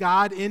 is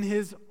God in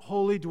his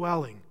holy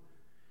dwelling."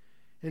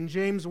 In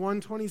James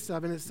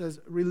 1:27, it says,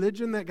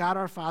 "Religion that God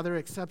our Father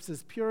accepts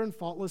as pure and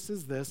faultless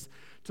is this,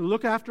 to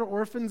look after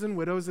orphans and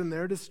widows in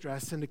their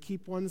distress and to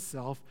keep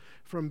oneself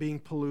from being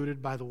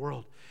polluted by the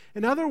world."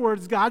 In other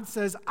words, God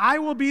says, I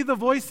will be the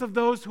voice of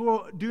those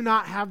who do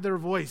not have their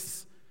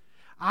voice.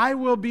 I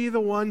will be the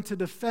one to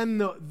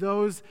defend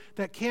those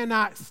that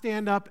cannot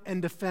stand up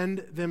and defend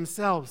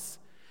themselves.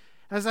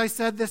 As I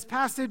said, this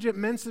passage, it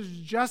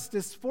mentions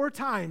justice 4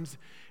 times.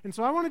 And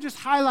so I want to just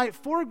highlight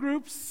 4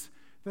 groups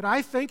that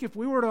I think if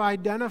we were to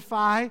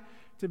identify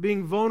to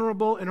being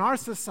vulnerable in our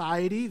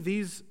society,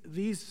 these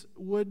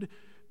would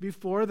be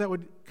 4 that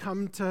would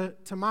come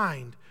to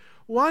mind.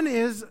 One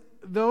is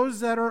those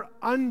that are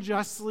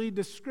unjustly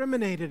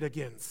discriminated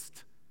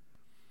against.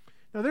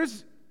 Now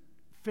there's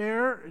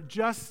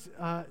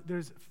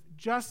there's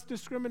just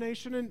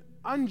discrimination and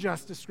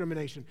unjust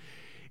discrimination.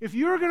 If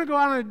you're going to go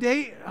out on a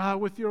date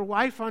with your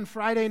wife on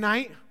Friday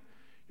night,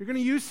 you're going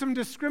to use some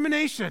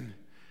discrimination.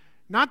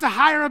 Not to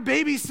hire a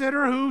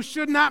babysitter who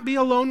should not be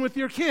alone with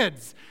your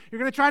kids. You're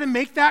going to try to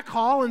make that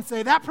call and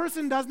say, that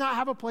person does not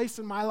have a place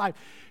in my life.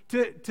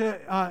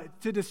 To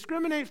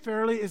discriminate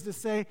fairly is to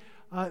say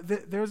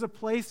that there's a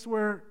place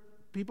where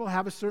people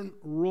have a certain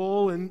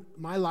role in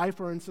my life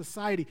or in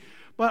society.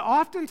 But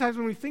oftentimes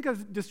when we think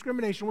of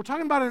discrimination, we're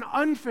talking about an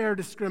unfair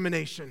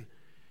discrimination.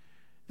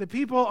 That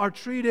people are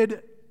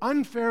treated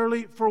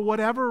unfairly for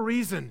whatever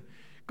reason.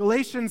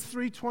 Galatians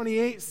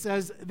 3:28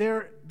 says,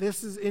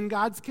 this is in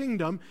God's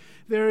kingdom,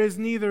 there is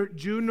neither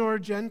Jew nor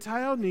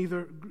Gentile,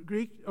 neither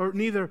Greek or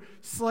neither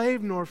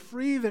slave nor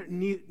free,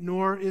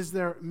 nor is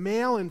there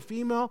male and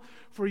female,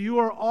 for you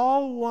are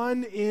all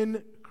one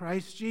in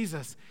Christ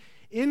Jesus.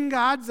 In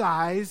God's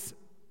eyes,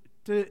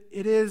 it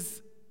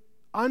is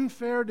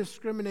unfair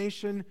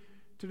discrimination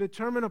to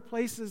determine a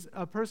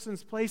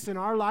person's place in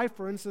our life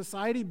or in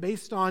society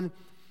based on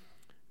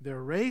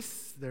their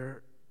race,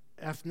 their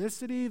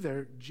ethnicity,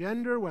 their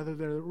gender, whether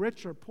they're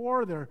rich or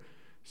poor, their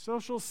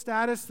social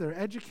status, their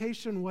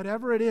education,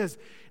 whatever it is.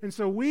 And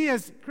so we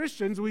as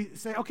Christians, we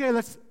say, okay,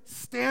 let's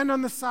stand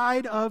on the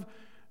side of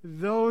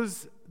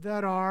those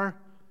that are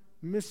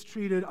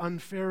mistreated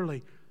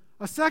unfairly.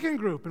 A second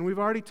group, and we've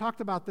already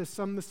talked about this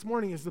some this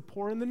morning, is the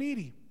poor and the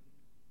needy.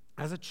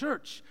 As a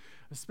church,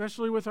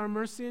 especially with our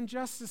mercy and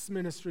justice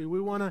ministry,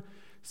 we want to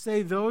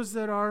say those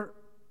that are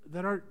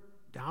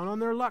down on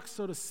their luck,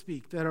 so to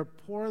speak, that are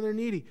poor and they're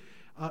needy.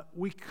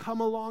 We come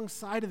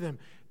alongside of them.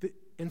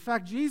 In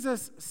fact,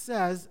 Jesus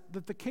says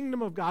that the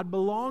kingdom of God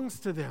belongs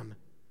to them.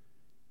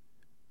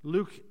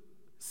 Luke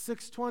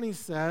 6:20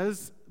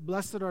 says,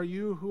 "Blessed are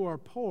you who are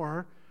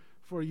poor,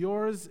 for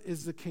yours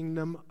is the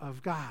kingdom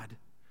of God."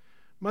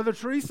 Mother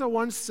Teresa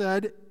once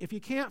said, if you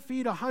can't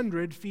feed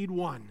 100, feed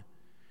 1.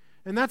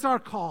 And that's our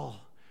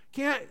call.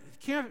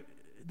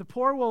 The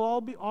poor will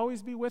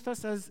always be with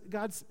us,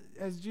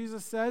 as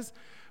Jesus says,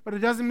 but it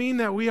doesn't mean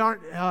that we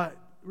aren't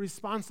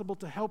responsible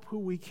to help who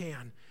we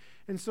can.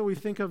 And so we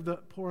think of the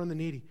poor and the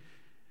needy.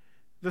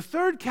 The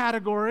third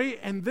category,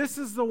 and this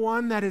is the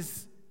one that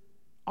is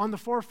on the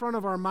forefront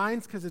of our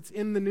minds because it's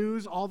in the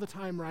news all the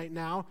time right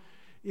now,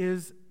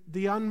 is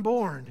the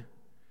unborn.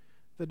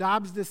 The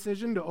Dobbs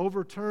decision to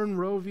overturn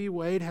Roe v.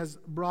 Wade has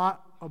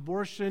brought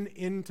abortion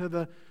into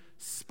the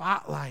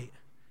spotlight.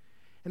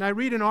 And I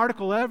read an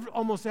article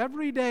almost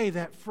every day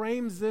that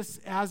frames this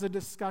as a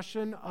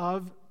discussion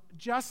of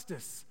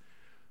justice,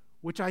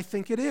 which I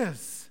think it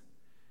is.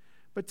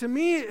 But to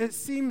me, it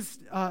seems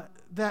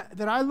that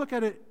I look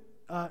at it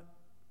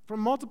from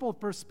multiple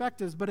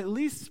perspectives, but at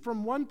least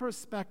from one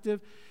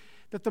perspective,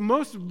 that the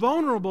most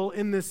vulnerable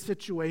in this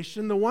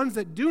situation, the ones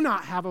that do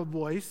not have a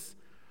voice,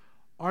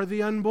 are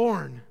the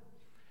unborn.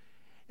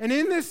 And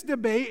in this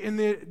debate, in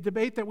the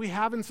debate that we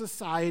have in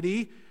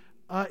society,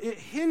 it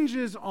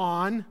hinges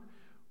on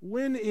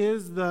when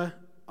is the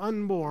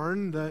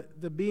unborn,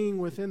 the being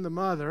within the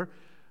mother,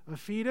 a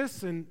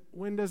fetus, and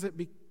when does it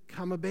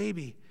become a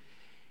baby?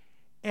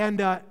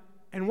 And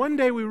one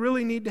day we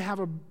really need to have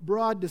a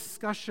broad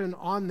discussion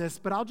on this,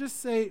 but I'll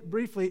just say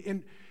briefly,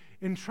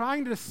 in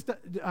trying to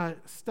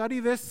study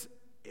this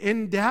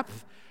in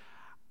depth,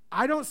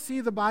 I don't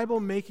see the Bible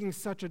making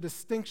such a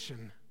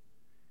distinction.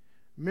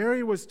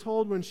 Mary was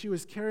told when she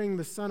was carrying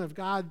the Son of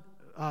God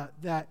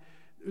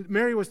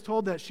Mary was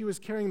told that she was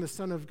carrying the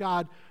Son of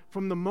God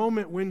from the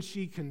moment when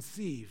she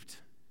conceived.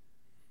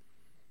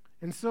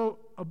 And so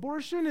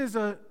abortion is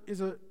a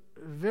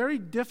very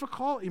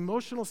difficult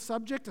emotional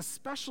subject,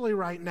 especially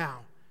right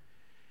now.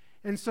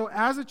 And so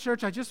as a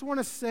church, I just want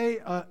to say,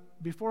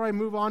 before I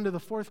move on to the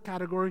fourth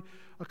category,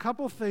 a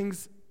couple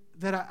things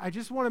that I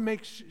just want to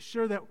make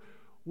sure that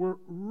we're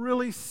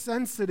really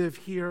sensitive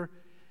here,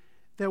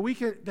 that we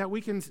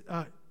can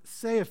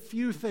say a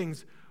few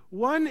things.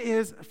 One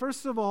is,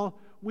 first of all,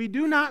 we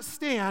do not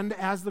stand,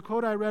 as the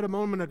quote I read a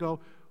moment ago,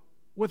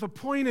 with a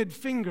pointed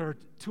finger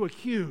to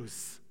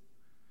accuse.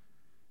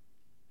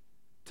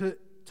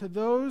 To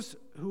those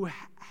who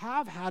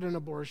have had an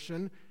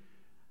abortion,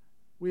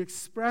 we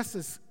express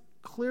as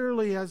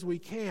clearly as we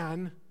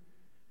can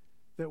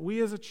that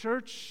we as a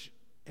church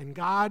and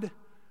God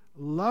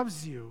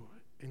loves you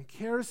and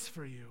cares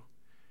for you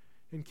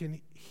and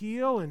can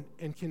heal and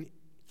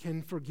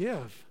can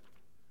forgive.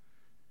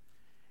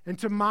 And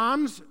to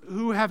moms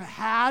who have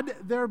had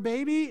their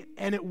baby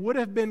and it would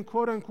have been,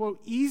 quote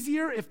unquote,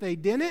 easier if they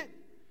didn't,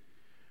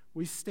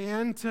 we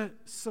stand to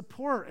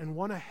support and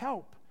want to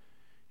help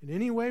in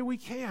any way we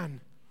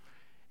can.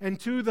 And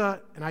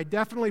and I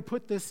definitely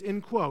put this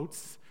in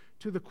quotes,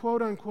 to the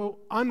quote unquote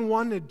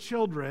unwanted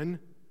children,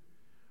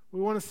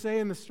 we want to say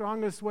in the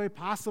strongest way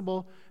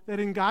possible that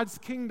in God's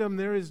kingdom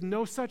there is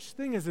no such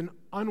thing as an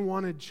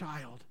unwanted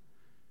child.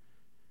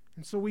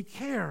 And so we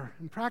care,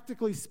 and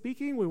practically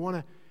speaking, we want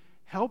to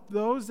help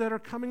those that are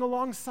coming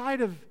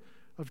alongside of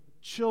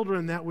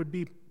children that would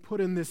be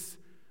put in this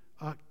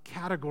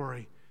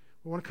category.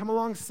 We want to come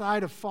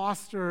alongside of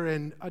foster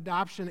and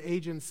adoption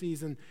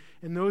agencies and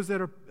those that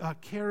are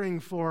caring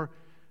for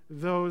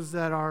those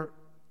that are,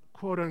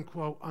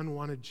 quote-unquote,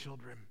 unwanted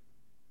children.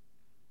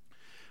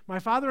 My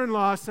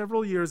father-in-law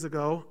several years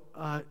ago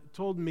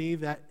told me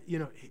that,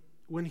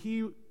 when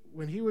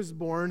he was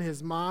born,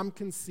 his mom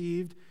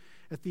conceived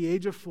at the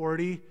age of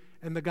 40,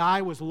 and the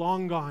guy was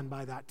long gone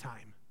by that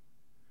time.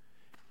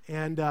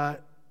 And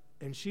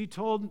she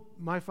told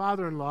my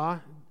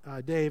father-in-law,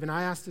 Dave, and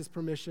I asked his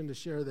permission to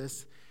share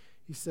this.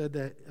 He said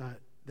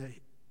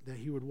that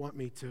he would want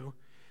me to.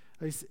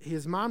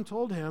 His mom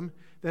told him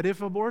that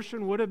if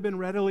abortion would have been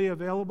readily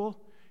available,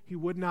 he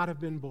would not have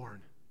been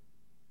born.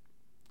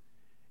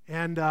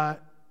 And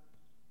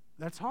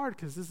that's hard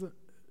because this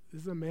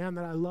is a man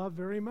that I love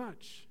very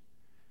much.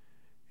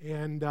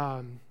 And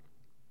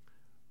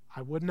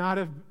I would not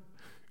have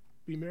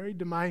been married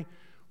to my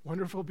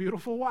wonderful,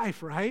 beautiful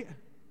wife, right?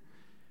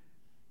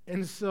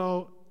 And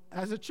so,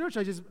 as a church,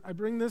 I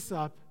bring this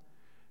up,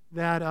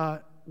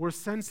 that we're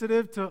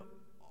sensitive to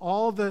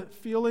all the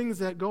feelings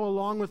that go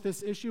along with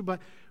this issue, but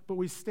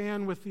we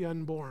stand with the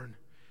unborn.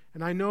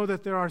 And I know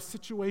that there are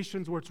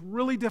situations where it's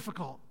really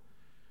difficult,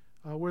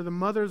 where the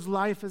mother's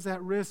life is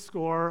at risk,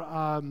 or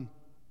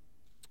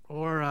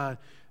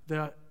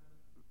the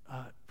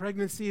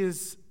pregnancy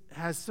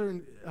has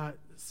certain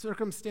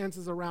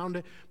circumstances around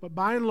it. But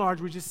by and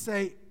large, we just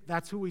say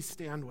that's who we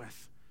stand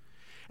with.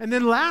 And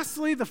then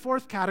lastly, the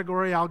fourth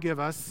category I'll give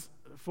us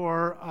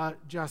for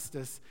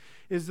justice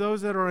is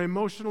those that are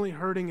emotionally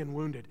hurting and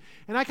wounded.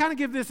 And I kind of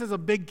give this as a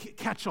big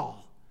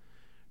catch-all,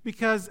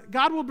 because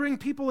God will bring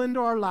people into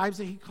our lives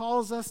that He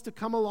calls us to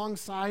come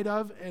alongside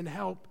of and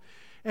help.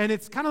 And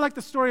it's kind of like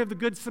the story of the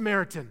Good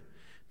Samaritan,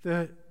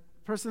 the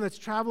person that's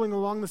traveling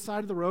along the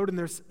side of the road and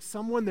there's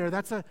someone there.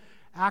 That's an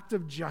act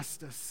of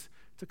justice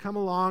to come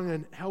along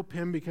and help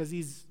him because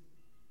he's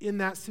in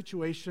that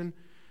situation.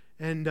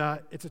 And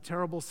it's a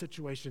terrible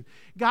situation.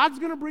 God's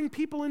going to bring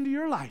people into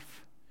your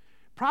life,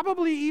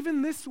 probably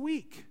even this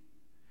week,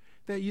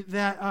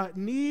 that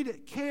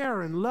need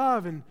care and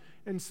love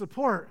and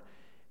support.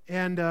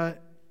 And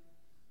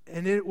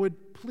it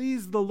would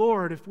please the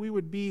Lord if we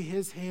would be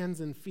His hands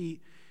and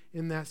feet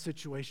in that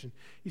situation.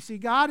 You see,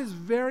 God is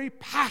very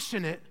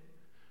passionate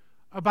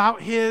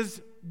about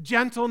His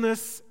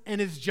gentleness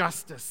and His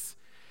justice.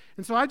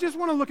 And so I just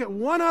want to look at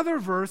one other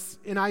verse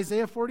in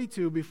Isaiah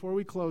 42 before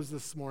we close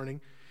this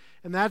morning.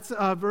 And that's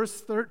verse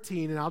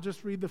 13, and I'll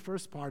just read the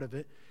first part of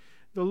it.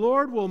 The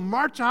Lord will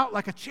march out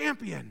like a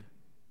champion.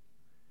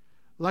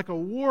 Like a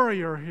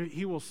warrior,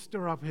 He will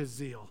stir up His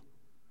zeal.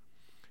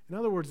 In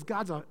other words,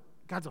 God's a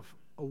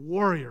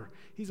warrior.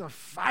 He's a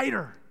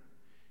fighter.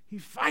 He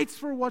fights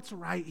for what's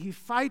right. He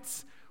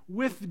fights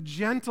with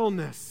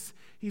gentleness.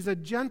 He's a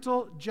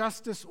gentle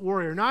justice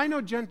warrior. Now, I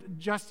know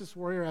justice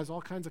warrior has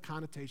all kinds of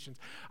connotations.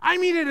 I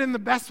mean it in the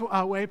best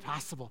way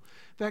possible,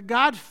 that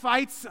God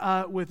fights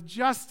with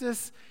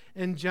justice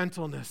and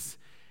gentleness.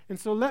 And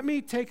so let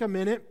me take a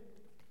minute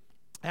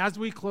as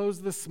we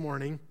close this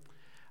morning.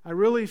 I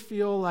really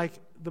feel like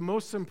the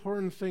most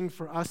important thing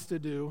for us to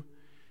do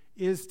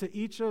is to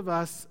each of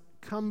us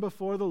come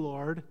before the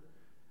Lord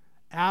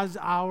as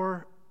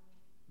our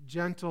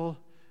gentle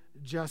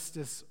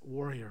justice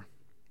warrior.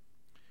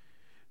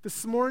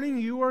 This morning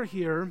you are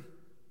here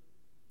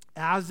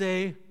as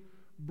a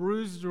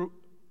bruised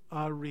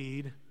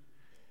reed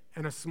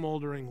and a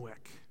smoldering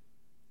wick.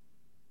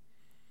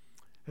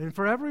 And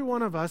for every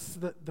one of us,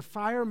 the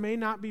fire may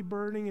not be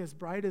burning as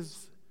bright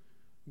as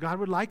God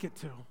would like it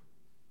to.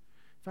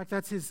 In fact,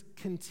 that's his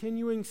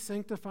continuing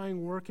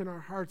sanctifying work in our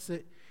hearts,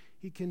 that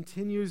he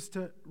continues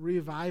to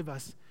revive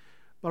us.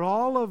 But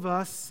all of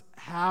us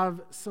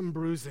have some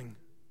bruising.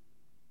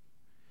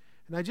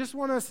 And I just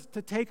want us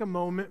to take a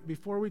moment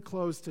before we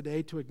close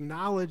today to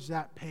acknowledge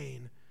that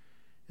pain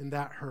and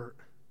that hurt.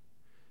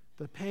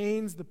 The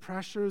pains, the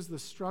pressures, the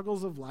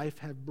struggles of life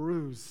have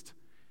bruised.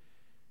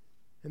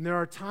 And there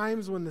are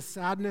times when the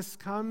sadness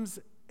comes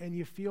and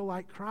you feel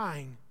like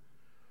crying,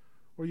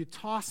 or you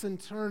toss and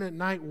turn at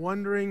night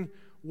wondering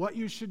what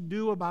you should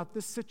do about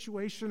this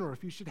situation, or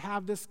if you should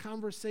have this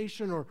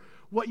conversation, or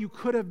what you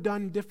could have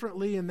done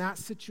differently in that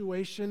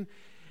situation.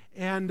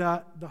 And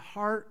the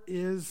heart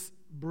is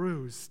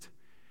bruised.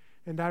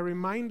 And I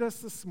remind us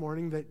this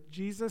morning that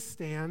Jesus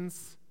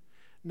stands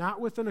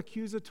not with an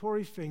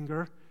accusatory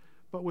finger,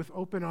 but with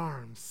open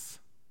arms.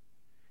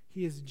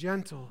 He is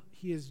gentle.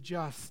 He is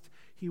just.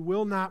 He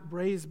will not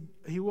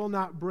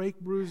break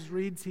bruised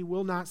reeds. He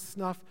will not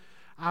snuff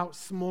out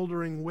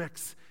smoldering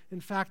wicks. In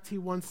fact, he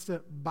wants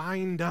to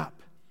bind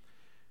up.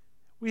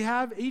 We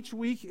have each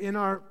week in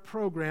our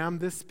program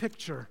this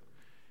picture.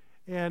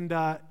 And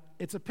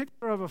it's a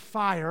picture of a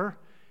fire.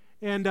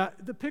 And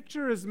the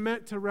picture is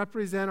meant to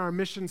represent our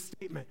mission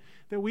statement,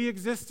 that we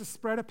exist to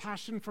spread a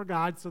passion for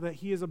God so that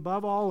he is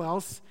above all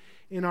else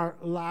in our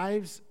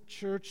lives,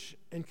 church,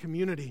 and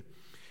community.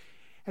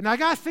 And I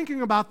got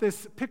thinking about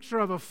this picture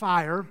of a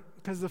fire,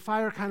 because the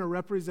fire kind of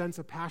represents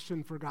a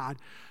passion for God.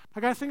 I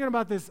got thinking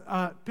about this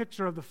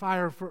picture of the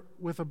fire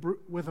with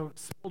a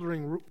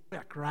smoldering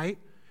wick, right?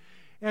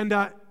 And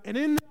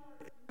in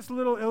this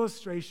little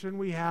illustration,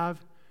 we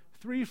have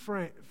three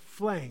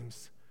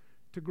flames: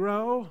 to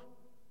grow,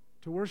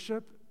 to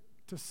worship,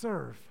 to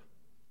serve.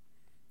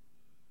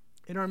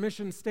 In our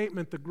mission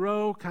statement, the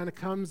grow kind of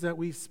comes that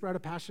we spread a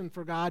passion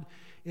for God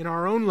in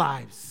our own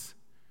lives,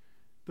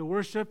 the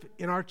worship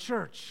in our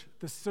church,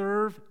 the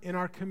serve in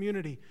our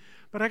community.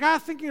 But I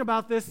got thinking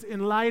about this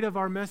in light of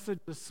our message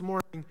this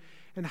morning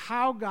and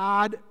how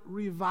God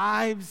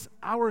revives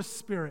our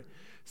spirit.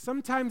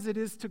 Sometimes it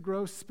is to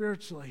grow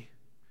spiritually.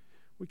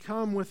 We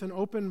come with an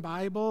open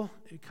Bible.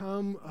 We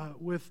come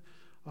with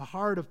a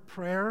heart of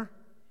prayer.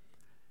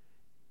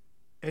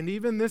 And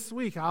even this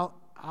week,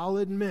 I'll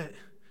admit,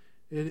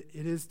 it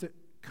is to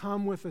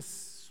come with a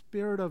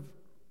spirit of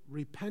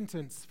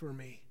repentance for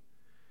me.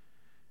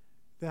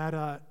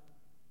 That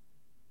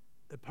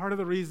part of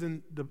the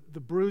reason the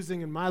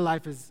bruising in my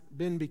life has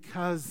been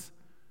because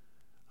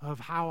of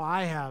how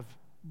I have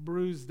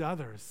bruised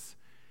others.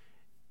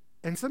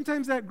 And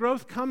sometimes that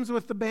growth comes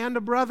with the band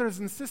of brothers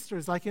and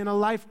sisters, like in a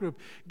life group.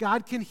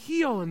 God can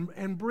heal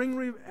and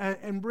bring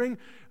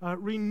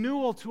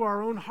renewal to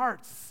our own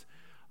hearts.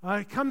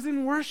 It comes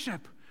in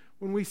worship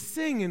when we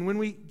sing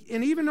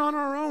and even on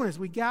our own as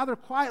we gather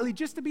quietly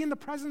just to be in the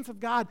presence of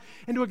God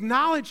and to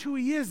acknowledge who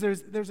he is.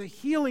 There's a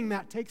healing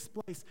that takes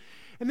place.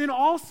 And then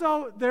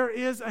also there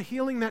is a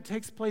healing that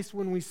takes place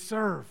when we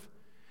serve.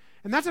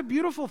 And that's a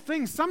beautiful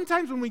thing.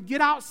 Sometimes when we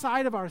get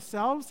outside of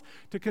ourselves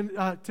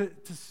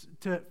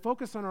to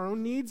focus on our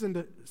own needs and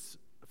to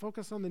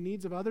focus on the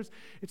needs of others,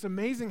 it's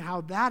amazing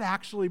how that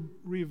actually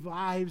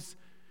revives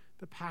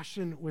the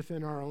passion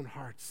within our own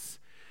hearts.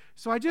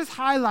 So I just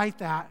highlight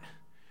that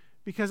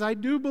because I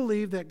do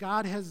believe that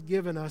God has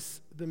given us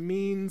the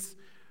means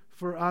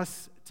for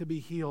us to be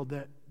healed,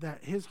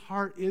 that his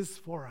heart is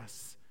for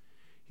us.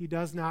 He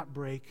does not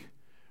break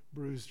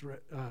bruised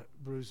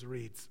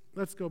reeds.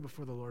 Let's go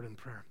before the Lord in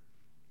prayer.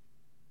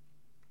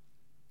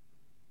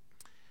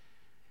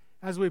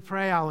 As we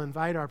pray, I'll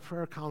invite our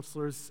prayer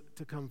counselors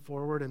to come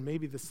forward, and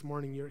maybe this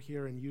morning you're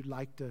here and you'd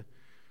like to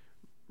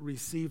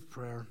receive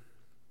prayer.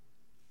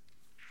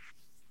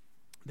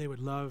 They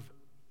would love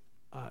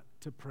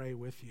to pray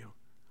with you.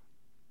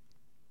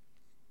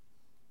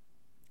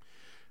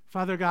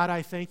 Father God,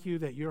 I thank you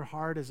that your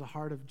heart is a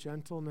heart of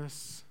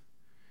gentleness,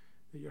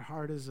 that your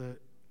heart is a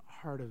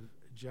heart of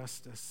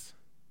justice.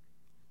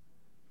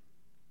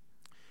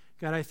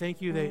 God, I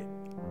thank you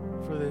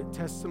for the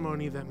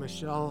testimony that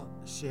Michelle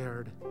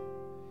shared.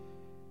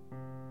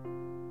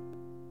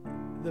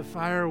 The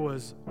fire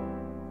was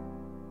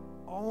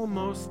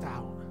almost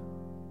out.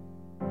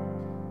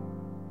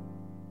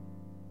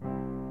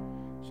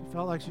 She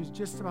felt like she was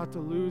just about to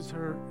lose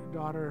her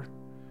daughter,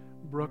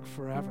 Brooke,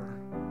 forever.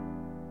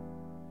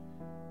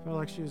 Felt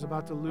like she was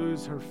about to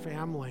lose her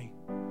family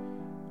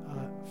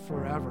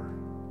forever.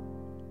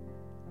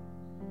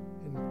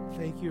 And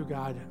thank you,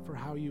 God, for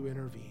how you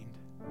intervened.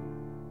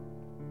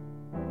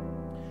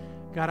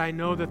 God, I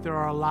know that there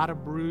are a lot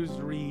of bruised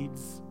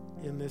reeds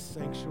in this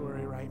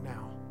sanctuary right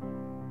now,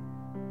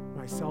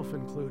 myself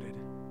included.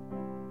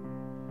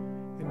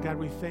 And God,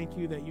 we thank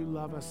you that you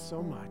love us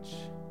so much.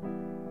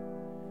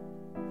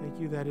 Thank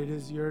you that it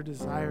is your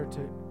desire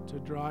to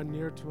draw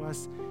near to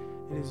us.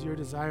 It is your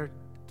desire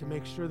to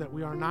make sure that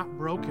we are not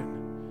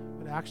broken,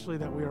 but actually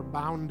that we are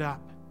bound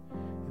up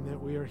and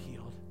that we are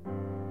healed.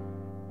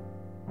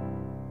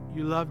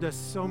 You loved us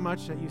so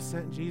much that you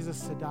sent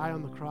Jesus to die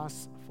on the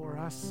cross for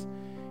us,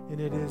 and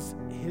it is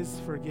his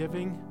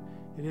forgiving,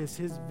 it is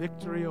his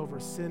victory over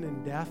sin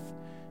and death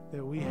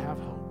that we have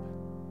hope.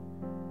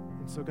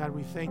 And so, God,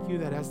 we thank you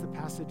that, as the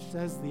passage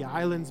says, the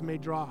islands may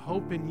draw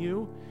hope in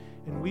you,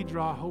 and we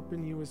draw hope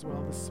in you as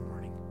well this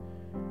morning.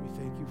 We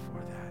thank you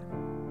for that.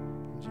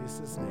 In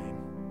Jesus'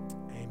 name,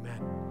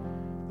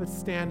 amen. Let's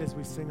stand as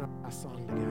we sing our last song together.